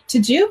place to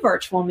do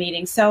virtual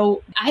meetings.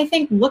 So I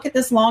think look at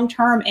this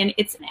long-term, and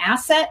it's an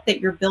asset that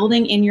you're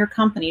building in your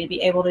company to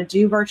be able to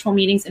do virtual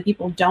meetings, and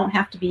people don't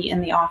have to be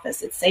in the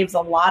office. It saves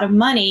a lot of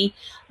money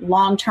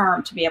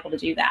long-term to be able to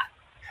do that.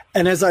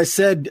 And as I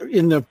said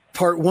in the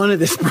part one of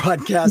this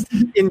broadcast,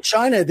 in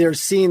China, they're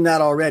seeing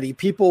that already.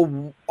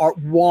 People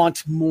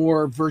want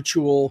more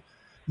virtual,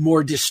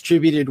 more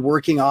distributed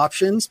working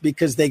options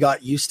because they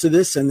got used to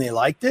this and they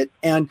liked it.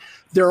 And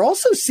they're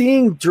also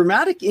seeing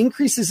dramatic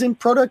increases in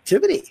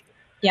productivity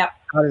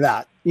out of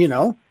that,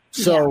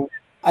 So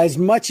as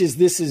much as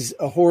this is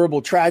a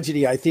horrible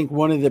tragedy, I think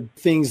one of the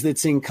things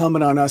that's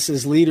incumbent on us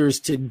as leaders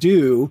to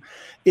do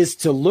is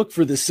to look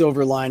for the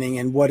silver lining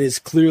in what is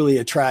clearly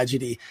a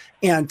tragedy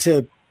and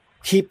to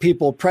keep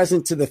people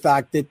present to the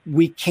fact that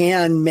we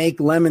can make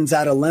lemons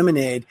out of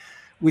lemonade,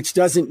 which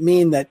doesn't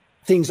mean that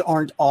things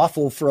aren't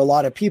awful for a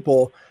lot of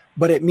people,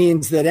 but it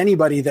means that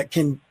anybody that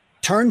can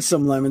turn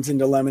some lemons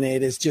into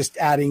lemonade is just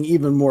adding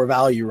even more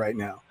value right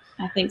now.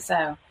 I think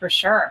so, for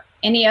sure.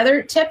 Any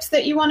other tips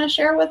that you want to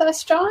share with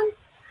us, John?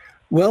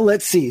 Well,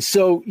 let's see.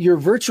 So your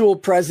virtual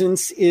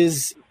presence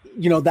is,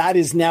 that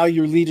is now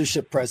your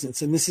leadership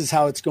presence, and this is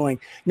how it's going.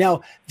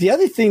 Now, the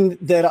other thing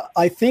that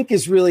I think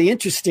is really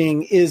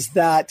interesting is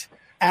that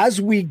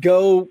as we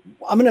go,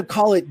 I'm going to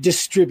call it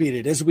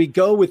distributed, as we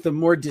go with a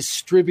more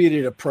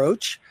distributed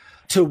approach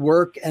to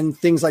work and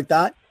things like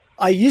that.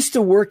 I used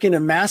to work in a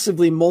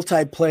massively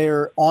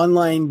multiplayer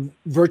online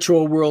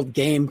virtual world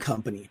game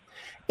company.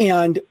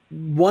 And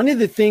one of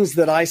the things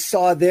that I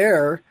saw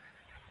there,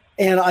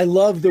 and I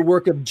love the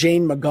work of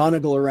Jane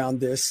McGonigal around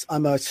this.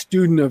 I'm a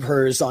student of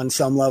hers on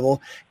some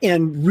level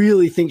and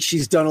really think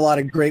she's done a lot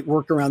of great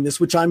work around this,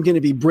 which I'm going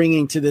to be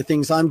bringing to the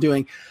things I'm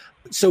doing.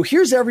 So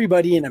here's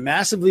everybody in a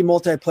massively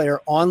multiplayer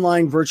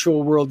online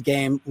virtual world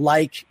game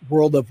like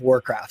World of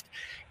Warcraft.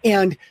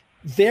 And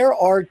there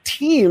are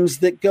teams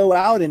that go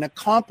out and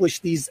accomplish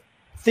these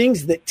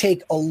things that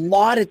take a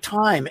lot of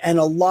time and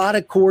a lot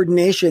of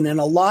coordination and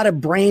a lot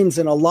of brains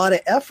and a lot of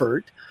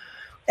effort.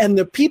 And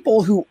the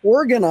people who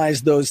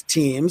organize those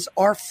teams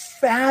are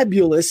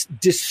fabulous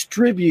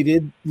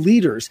distributed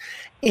leaders.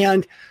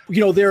 And,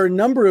 there are a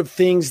number of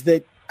things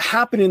that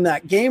happen in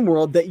that game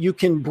world that you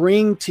can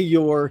bring to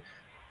your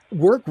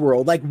work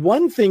world. Like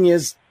one thing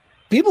is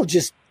people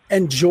just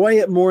enjoy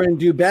it more and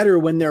do better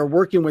when they're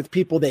working with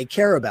people they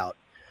care about.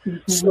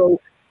 Mm-hmm.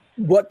 So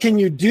what can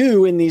you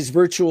do in these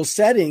virtual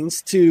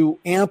settings to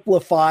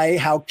amplify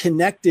how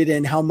connected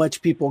and how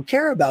much people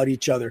care about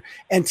each other,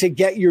 and to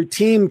get your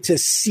team to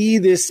see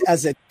this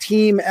as a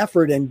team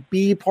effort and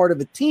be part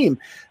of a team?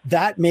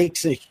 That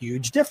makes a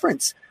huge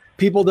difference.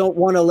 People don't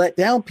want to let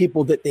down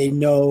people that they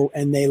know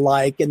and they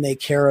like and they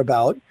care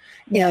about.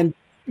 And,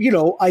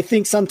 I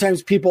think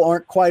sometimes people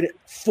aren't quite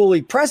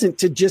fully present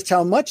to just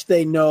how much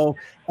they know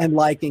and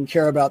like and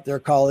care about their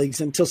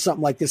colleagues until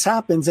something like this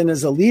happens. And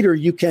as a leader,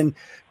 you can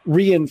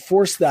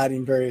reinforce that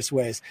in various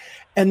ways.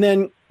 And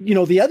then,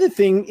 the other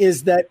thing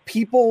is that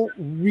people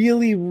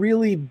really,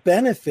 really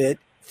benefit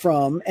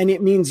from, and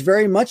it means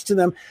very much to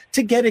them,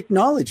 to get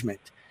acknowledgement.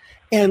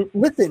 And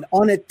listen,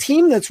 on a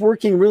team that's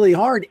working really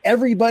hard,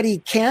 everybody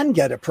can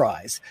get a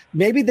prize.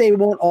 Maybe they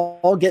won't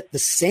all get the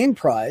same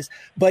prize,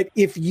 but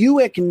if you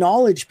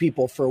acknowledge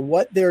people for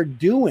what they're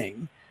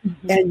doing,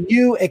 mm-hmm. and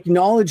you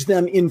acknowledge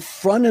them in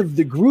front of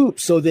the group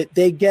so that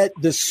they get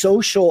the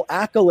social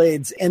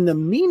accolades and the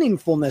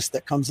meaningfulness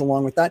that comes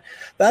along with that,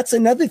 that's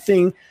another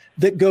thing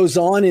that goes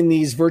on in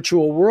these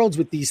virtual worlds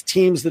with these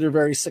teams that are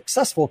very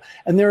successful.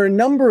 And there are a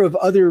number of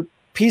other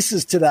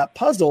pieces to that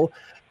puzzle.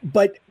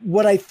 But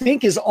what I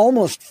think is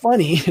almost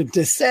funny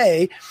to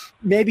say,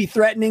 maybe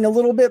threatening a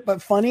little bit,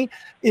 but funny,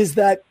 is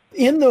that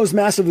in those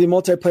massively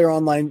multiplayer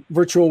online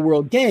virtual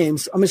world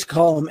games, I'm just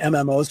calling them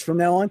MMOs from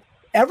now on,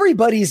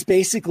 everybody's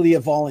basically a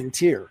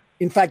volunteer.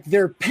 In fact,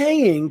 they're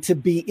paying to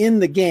be in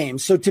the game.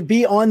 So to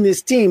be on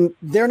this team,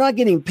 they're not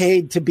getting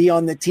paid to be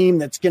on the team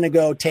that's going to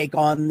go take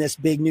on this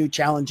big new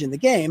challenge in the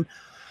game.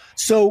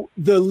 So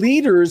the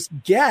leaders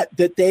get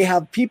that they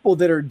have people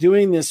that are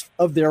doing this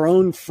of their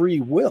own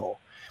free will.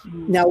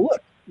 Now,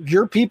 look,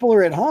 your people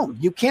are at home.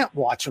 You can't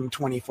watch them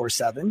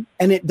 24/7.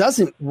 And it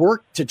doesn't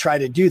work to try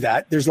to do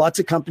that. There's lots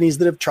of companies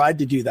that have tried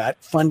to do that.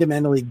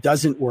 Fundamentally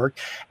doesn't work.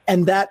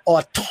 And that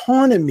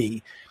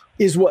autonomy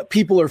is what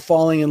people are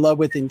falling in love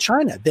with in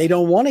China. They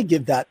don't want to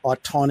give that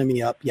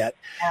autonomy up yet.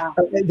 Yeah.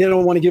 They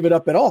don't want to give it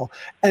up at all.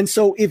 And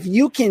so if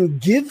you can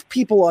give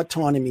people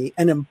autonomy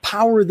and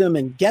empower them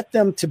and get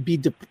them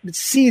to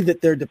see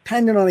that they're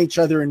dependent on each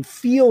other and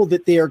feel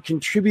that they are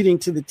contributing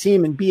to the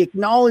team and be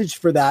acknowledged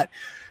for that,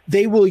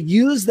 they will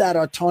use that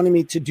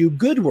autonomy to do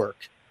good work.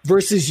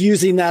 versus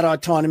using that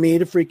autonomy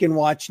to freaking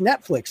watch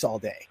Netflix all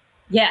day.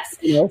 Yes.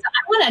 So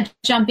I want to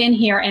jump in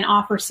here and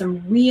offer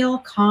some real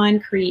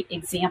concrete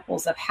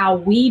examples of how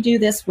we do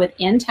this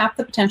within Tap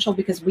the Potential,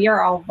 because we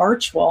are all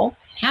virtual,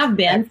 have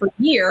been for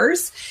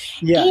years,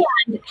 and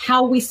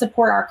how we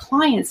support our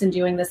clients in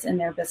doing this in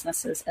their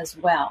businesses as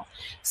well.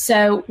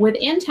 So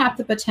within Tap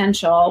the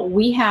Potential,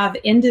 we have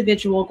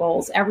individual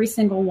goals, every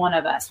single one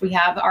of us. We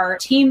have our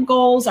team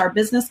goals, our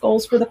business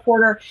goals for the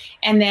quarter,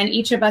 and then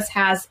each of us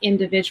has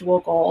individual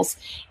goals.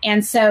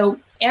 And so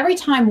every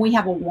time we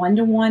have a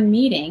one-to-one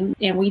meeting,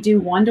 and we do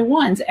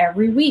one-to-ones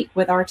every week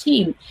with our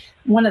team,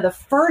 one of the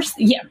first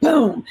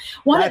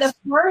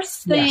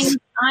things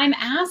I'm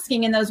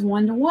asking in those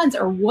one-to-ones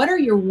are, what are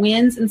your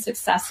wins and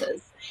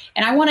successes?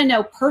 And I want to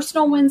know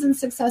personal wins and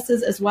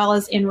successes, as well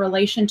as in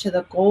relation to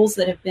the goals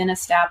that have been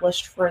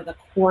established for the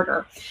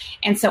quarter.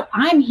 And so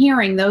I'm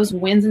hearing those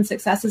wins and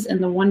successes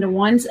in the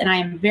one-to-ones, and I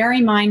am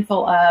very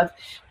mindful of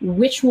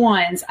which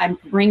ones I'm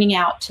bringing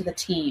out to the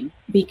team,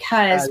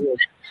 because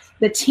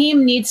the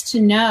team needs to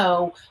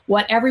know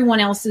what everyone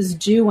else is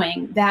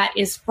doing that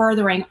is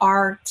furthering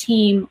our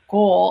team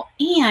goal.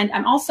 And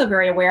I'm also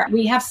very aware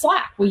we have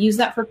Slack. We use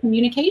that for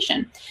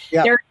communication.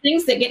 Yep. There are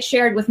things that get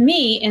shared with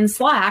me in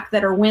Slack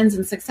that are wins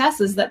and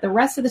successes that the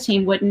rest of the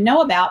team wouldn't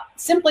know about,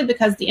 simply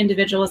because the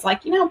individual is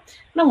like, I don't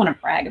want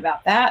to brag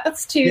about that.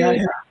 That's too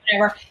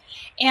whatever.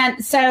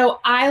 And so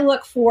I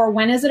look for,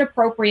 when is it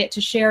appropriate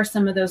to share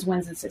some of those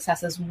wins and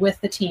successes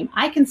with the team?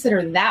 I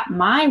consider that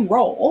my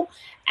role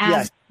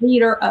as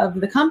leader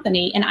of the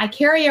company. And I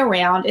carry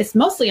around, it's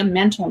mostly a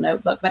mental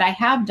notebook, but I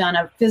have done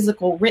a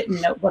physical written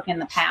notebook in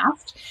the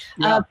past.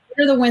 What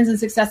are the wins and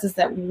successes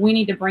that we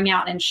need to bring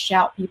out and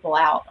shout people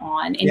out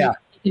on? And you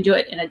can do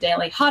it in a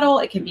daily huddle.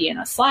 It can be in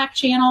a Slack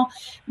channel,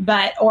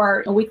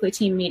 or a weekly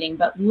team meeting,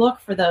 but look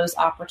for those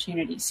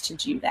opportunities to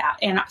do that.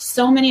 And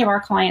so many of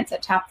our clients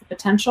at Tap the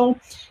Potential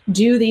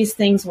do these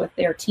things with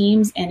their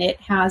teams, and it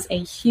has a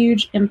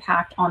huge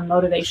impact on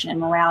motivation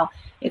and morale.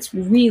 It's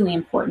really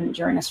important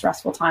during a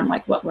stressful time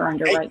like what we're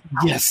under right now.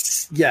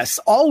 Yes.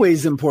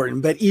 Always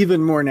important, but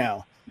even more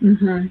now.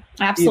 Mm-hmm.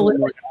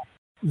 Absolutely.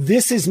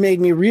 This has made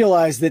me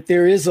realize that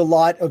there is a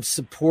lot of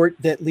support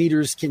that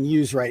leaders can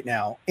use right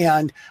now.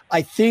 And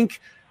I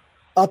think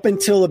up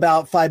until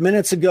about 5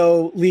 minutes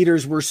ago,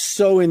 leaders were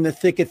so in the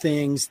thick of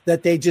things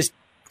that they just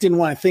didn't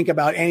want to think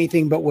about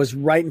anything but was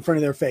right in front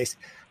of their face.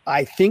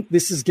 I think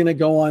this is going to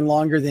go on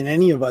longer than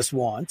any of us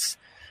wants.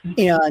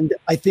 And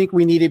I think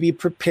we need to be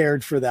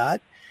prepared for that.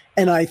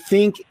 And I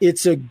think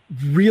it's a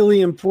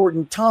really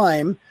important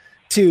time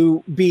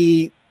to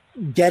be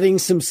getting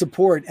some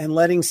support and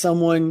letting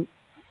someone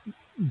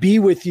be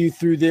with you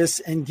through this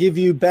and give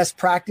you best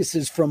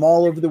practices from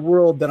all over the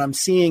world that I'm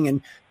seeing,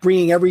 and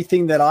bringing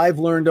everything that I've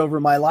learned over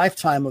my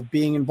lifetime of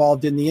being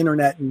involved in the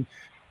internet and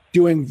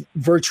doing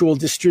virtual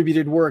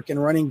distributed work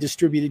and running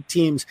distributed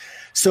teams.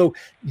 So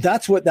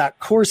that's what that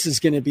course is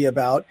going to be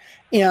about.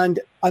 And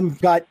I've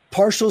got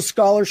partial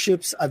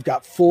scholarships. I've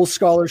got full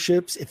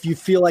scholarships. If you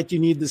feel like you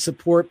need the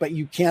support, but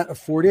you can't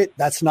afford it,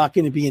 that's not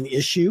going to be an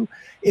issue.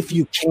 If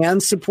you can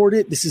support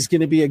it, this is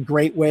going to be a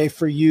great way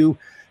for you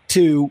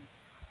to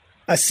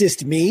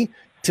assist me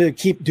to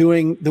keep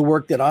doing the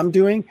work that I'm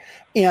doing.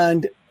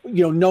 And,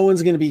 no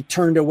one's going to be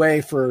turned away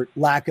for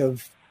lack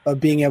of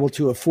being able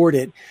to afford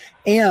it.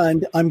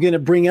 And I'm going to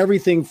bring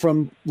everything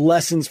from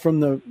lessons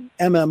from the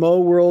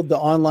MMO world, the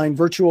online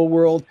virtual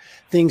world,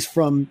 things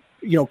from,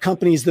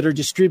 companies that are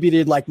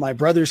distributed, like my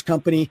brother's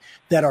company,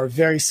 that are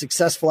very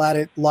successful at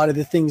it. A lot of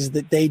the things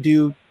that they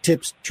do,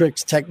 tips,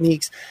 tricks,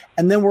 techniques.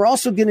 And then we're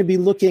also going to be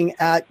looking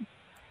at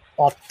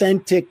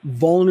authentic,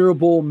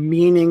 vulnerable,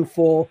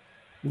 meaningful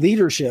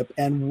leadership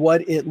and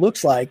what it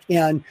looks like.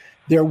 And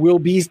there will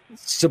be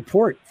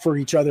support for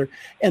each other.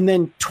 And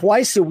then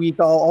twice a week,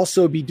 I'll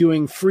also be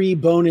doing free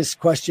bonus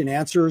question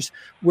answers,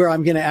 where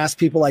I'm going to ask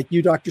people like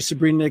you, Dr.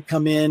 Sabrina, to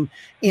come in,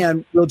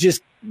 and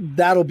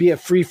that'll be a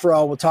free for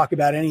all. We'll talk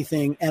about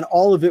anything, and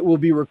all of it will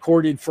be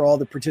recorded for all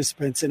the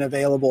participants and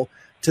available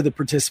to the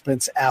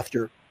participants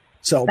after.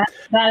 So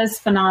that is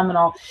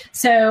phenomenal.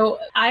 So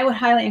I would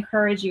highly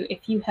encourage you,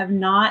 if you have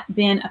not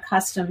been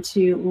accustomed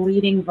to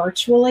leading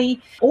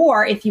virtually,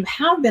 or if you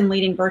have been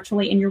leading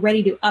virtually and you're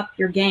ready to up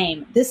your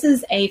game, this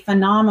is a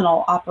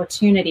phenomenal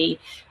opportunity,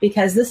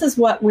 because this is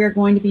what we're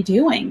going to be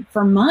doing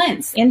for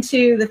months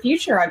into the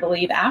future, I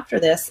believe, after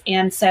this.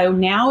 And so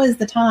now is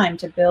the time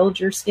to build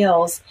your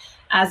skills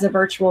as a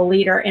virtual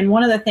leader. And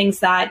one of the things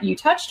that you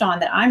touched on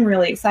that I'm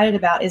really excited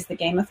about is the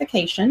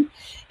gamification,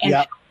 and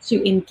how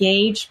to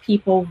engage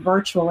people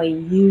virtually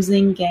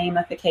using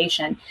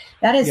gamification.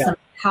 That is some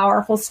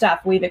powerful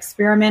stuff. We've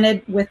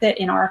experimented with it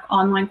in our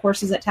online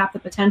courses at Tap the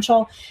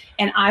Potential,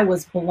 and I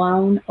was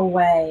blown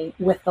away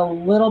with the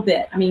little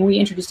bit. I mean, we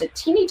introduced a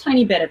teeny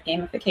tiny bit of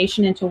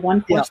gamification into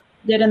one course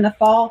we did in the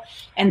fall,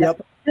 and the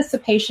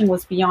participation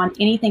was beyond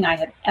anything I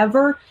had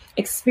ever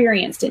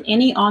experienced in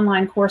any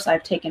online course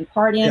I've taken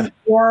part in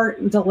or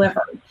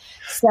delivered.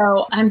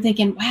 So I'm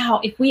thinking, wow,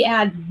 if we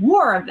add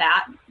more of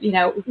that,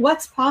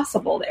 what's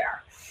possible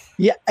there?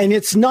 Yeah. And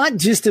it's not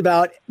just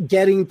about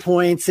getting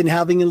points and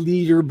having a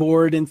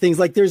leaderboard and things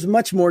like there's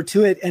much more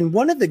to it. And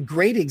one of the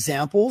great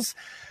examples,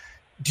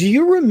 do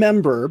you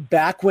remember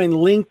back when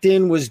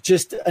LinkedIn was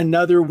just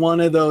another one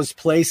of those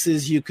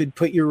places you could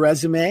put your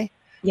resume?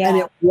 Yeah. And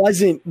it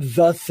wasn't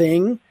the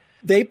thing.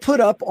 They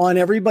put up on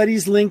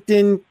everybody's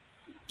LinkedIn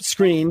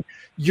screen,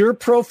 your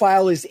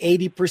profile is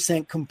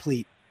 80%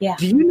 complete. Yeah.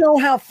 Do you know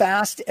how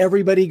fast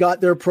everybody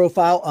got their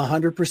profile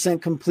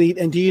 100% complete?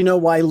 And do you know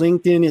why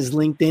LinkedIn is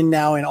LinkedIn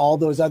now and all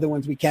those other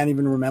ones we can't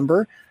even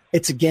remember?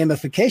 It's a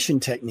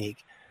gamification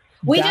technique.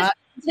 We just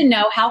need to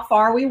know how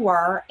far we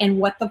were and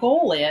what the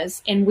goal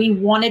is, and we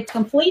wanted to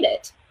complete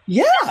it.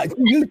 Yeah. I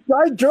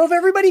drove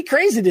everybody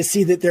crazy to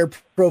see that their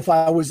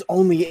profile was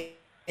only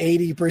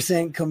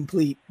 80%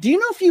 complete. Do you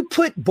know if you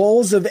put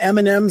bowls of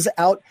M&Ms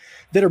out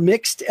that are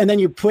mixed and then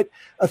you put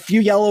a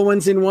few yellow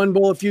ones in one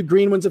bowl, a few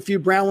green ones, a few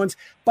brown ones,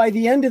 by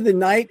the end of the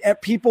night,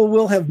 people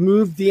will have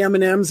moved the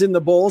M&Ms in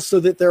the bowl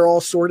so that they're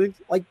all sorted?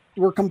 Like,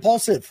 we're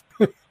compulsive,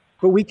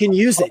 but we can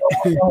use it.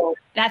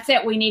 That's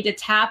it. We need to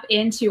tap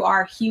into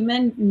our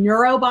human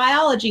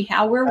neurobiology,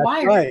 how we're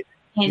wired, right.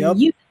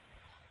 And use it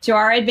to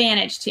our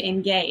advantage to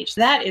engage.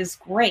 That is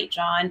great,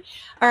 John.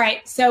 All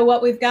right. So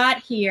what we've got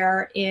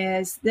here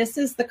is this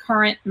is the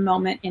current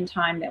moment in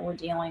time that we're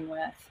dealing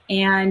with.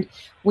 And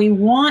we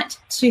want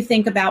to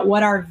think about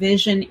what our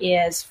vision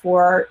is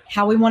for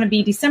how we want to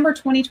be December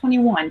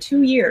 2021,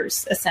 2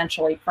 years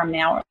essentially from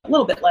now, a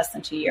little bit less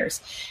than 2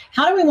 years.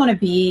 How do we want to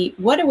be?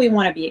 What do we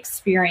want to be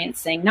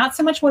experiencing? Not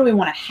so much what do we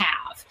want to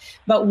have,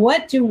 but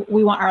what do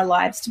we want our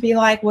lives to be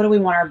like? What do we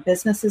want our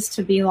businesses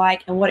to be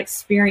like? And what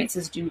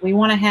experiences do we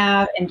want to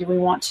have? And how do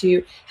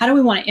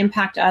we want to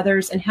impact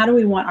others? And how do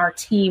we want our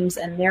teams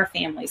and their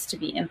families to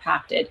be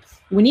impacted?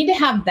 We need to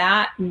have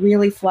that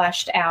really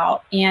fleshed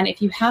out. And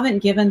if you haven't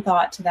given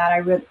thought to that,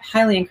 I would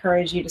highly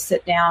encourage you to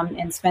sit down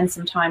and spend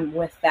some time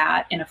with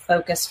that in a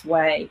focused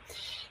way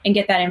and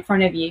get that in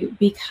front of you.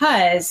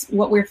 Because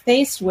what we're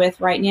faced with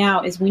right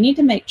now is we need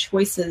to make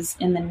choices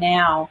in the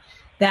now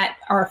that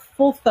are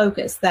full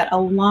focus, that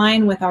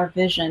align with our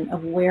vision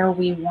of where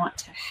we want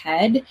to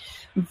head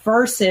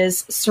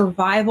versus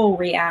survival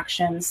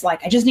reactions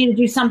like, I just need to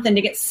do something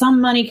to get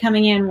some money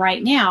coming in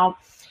right now.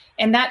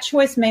 And that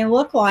choice may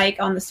look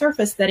like on the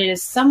surface that it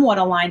is somewhat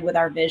aligned with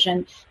our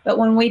vision. But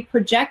when we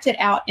project it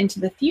out into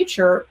the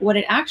future, what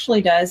it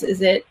actually does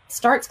is it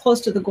starts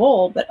close to the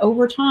goal, but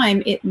over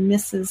time it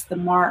misses the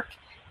mark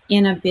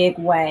in a big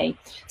way.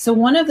 So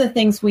one of the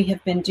things we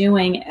have been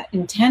doing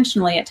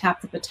intentionally at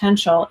Tap the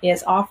Potential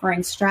is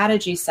offering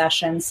strategy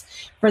sessions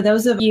for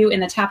those of you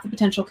in the Tap the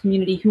Potential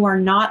community who are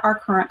not our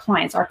current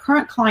clients. Our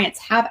current clients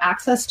have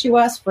access to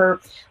us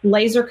for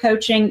laser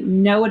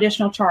coaching, no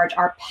additional charge.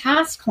 Our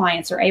past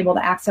clients are able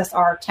to access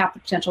our Tap the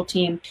Potential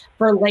team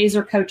for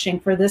laser coaching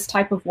for this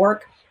type of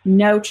work.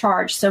 No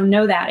charge. So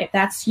know that if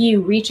that's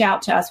you, reach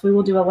out to us. We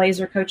will do a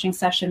laser coaching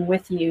session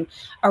with you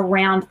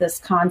around this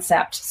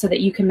concept so that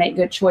you can make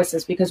good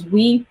choices, because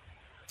we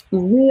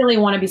really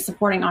want to be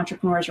supporting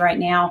entrepreneurs right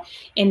now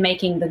in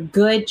making the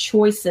good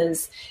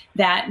choices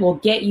that will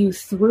get you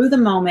through the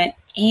moment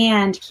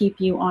and keep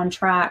you on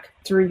track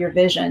through your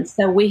vision.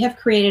 So we have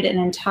created an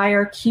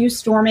entire Q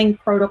storming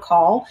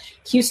protocol.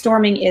 Q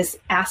storming is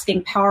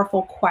asking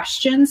powerful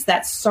questions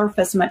that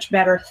surface much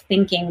better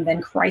thinking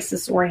than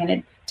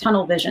crisis-oriented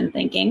tunnel vision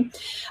thinking.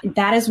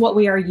 That is what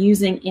we are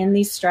using in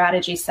these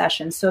strategy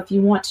sessions. So if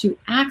you want to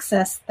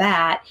access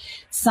that,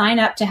 sign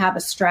up to have a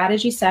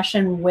strategy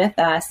session with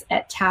us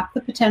at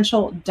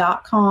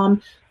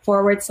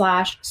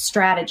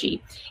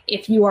tapthepotential.com/strategy.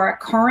 If you are a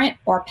current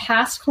or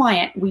past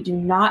client, we do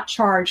not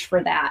charge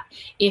for that.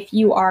 If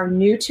you are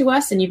new to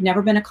us and you've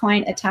never been a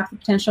client at Tap the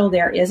Potential,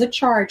 there is a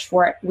charge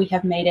for it. We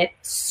have made it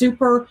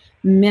super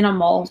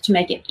minimal to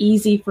make it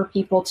easy for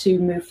people to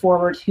move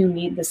forward who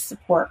need this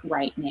support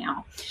right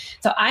now.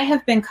 So I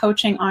have been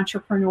coaching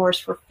entrepreneurs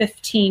for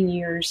 15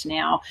 years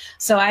now.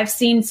 So I've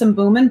seen some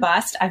boom and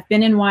bust. I've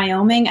been in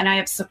Wyoming and I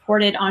have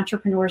supported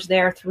entrepreneurs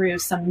there through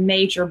some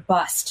major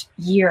bust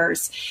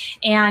years.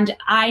 And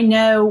I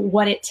know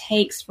what it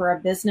takes for a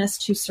business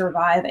to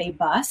survive a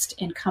bust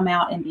and come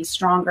out and be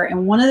stronger.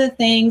 And one of the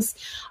things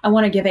I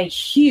want to give a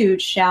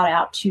huge shout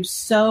out to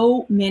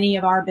so many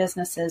of our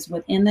businesses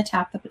within the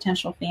Tap the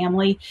Potential family.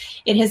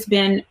 It has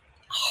been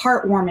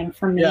heartwarming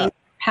for me the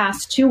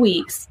past 2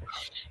 weeks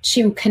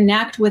to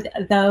connect with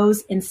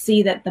those and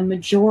see that the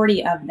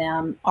majority of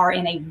them are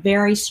in a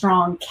very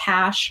strong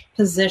cash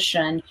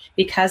position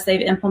because they've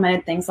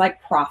implemented things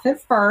like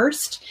Profit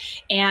First,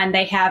 and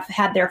they have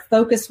had their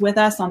focus with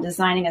us on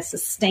designing a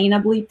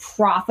sustainably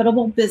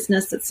profitable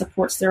business that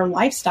supports their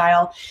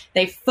lifestyle.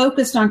 They've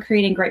focused on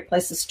creating great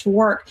places to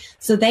work.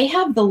 So they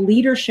have the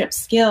leadership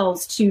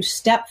skills to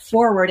step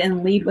forward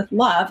and lead with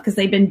love because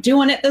they've been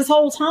doing it this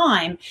whole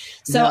time.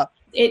 So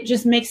it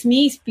just makes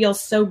me feel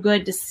so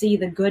good to see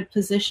the good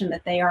position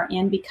that they are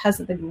in because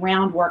of the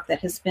groundwork that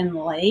has been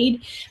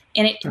laid.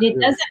 And it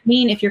doesn't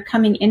mean if you're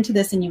coming into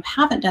this and you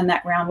haven't done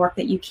that groundwork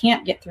that you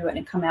can't get through it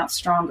and come out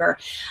stronger.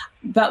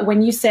 But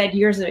when you said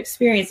years of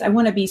experience, I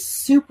want to be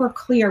super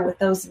clear with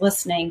those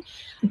listening.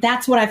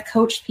 That's what I've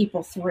coached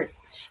people through.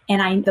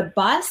 And the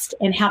bust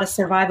and how to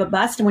survive a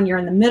bust and when you're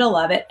in the middle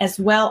of it, as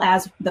well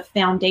as the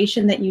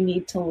foundation that you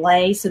need to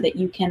lay so that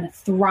you can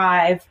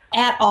thrive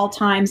at all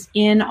times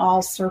in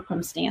all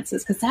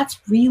circumstances. Because that's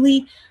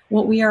really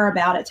what we are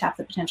about at Tap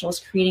the Potential, is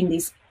creating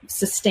these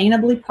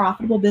sustainably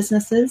profitable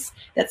businesses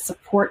that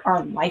support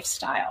our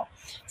lifestyle.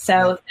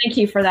 So thank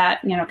you for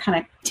that, kind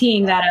of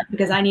teeing that up,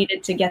 because I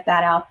needed to get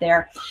that out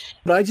there.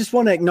 But I just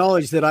want to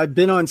acknowledge that I've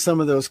been on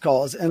some of those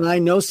calls and I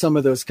know some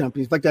of those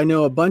companies. In fact, I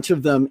know a bunch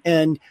of them,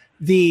 and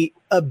the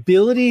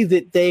ability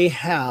that they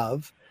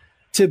have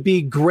to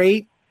be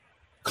great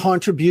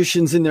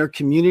contributions in their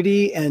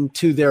community and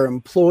to their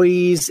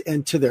employees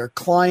and to their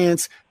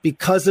clients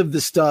because of the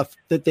stuff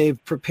that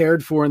they've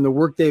prepared for and the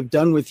work they've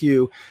done with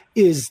you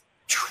is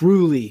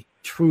truly,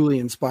 truly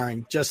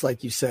inspiring. Just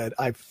like you said,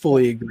 I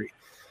fully agree.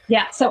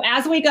 Yeah. So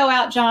as we go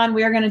out, John,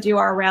 we are going to do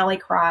our rally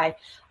cry,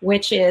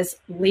 which is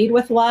lead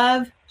with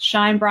love,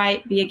 shine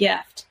bright, be a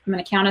gift. I'm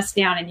going to count us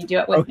down and you do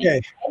it with me.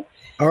 Okay.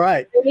 All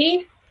right.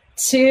 3,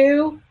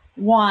 2,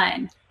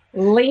 1.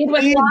 Lead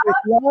with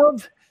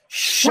love,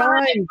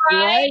 shine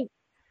bright,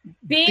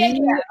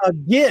 be a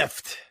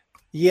gift.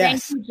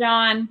 Yes. Thank you,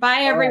 John.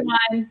 Bye, everyone.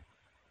 Right.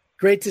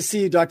 Great to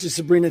see you, Dr.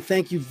 Sabrina.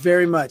 Thank you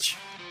very much.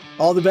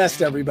 All the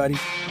best, everybody.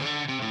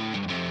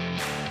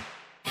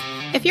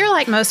 If you're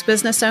like most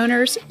business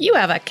owners, you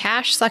have a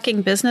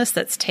cash-sucking business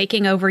that's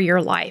taking over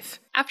your life.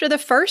 After the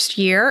first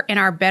year in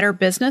our Better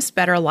Business,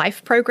 Better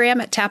Life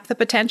program at Tap the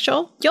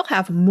Potential, you'll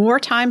have more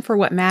time for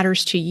what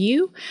matters to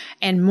you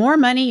and more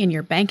money in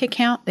your bank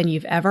account than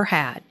you've ever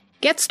had.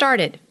 Get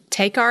started.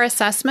 Take our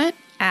assessment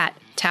at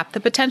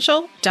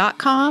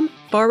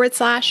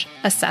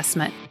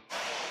tapthepotential.com/assessment.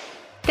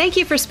 Thank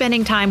you for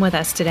spending time with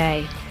us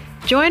today.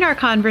 Join our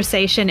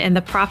conversation in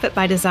the Profit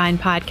by Design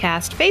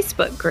podcast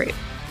Facebook group.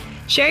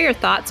 Share your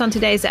thoughts on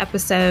today's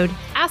episode,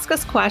 ask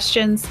us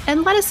questions,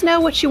 and let us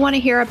know what you want to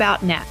hear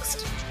about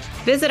next.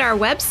 Visit our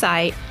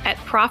website at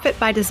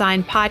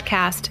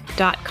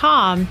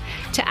profitbydesignpodcast.com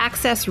to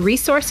access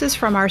resources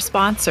from our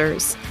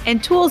sponsors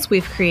and tools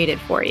we've created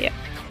for you.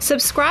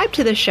 Subscribe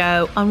to the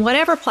show on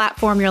whatever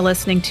platform you're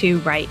listening to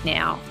right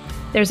now.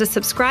 There's a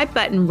subscribe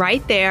button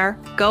right there.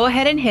 Go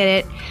ahead and hit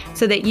it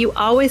so that you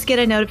always get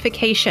a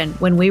notification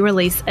when we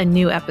release a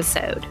new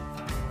episode.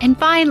 And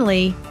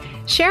finally,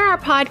 share our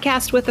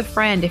podcast with a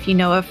friend if you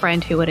know a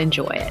friend who would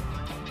enjoy it.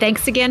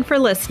 Thanks again for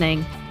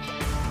listening.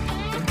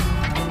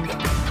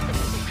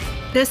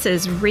 This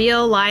is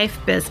real life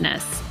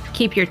business.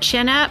 Keep your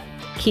chin up,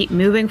 keep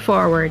moving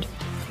forward.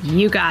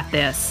 You got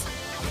this.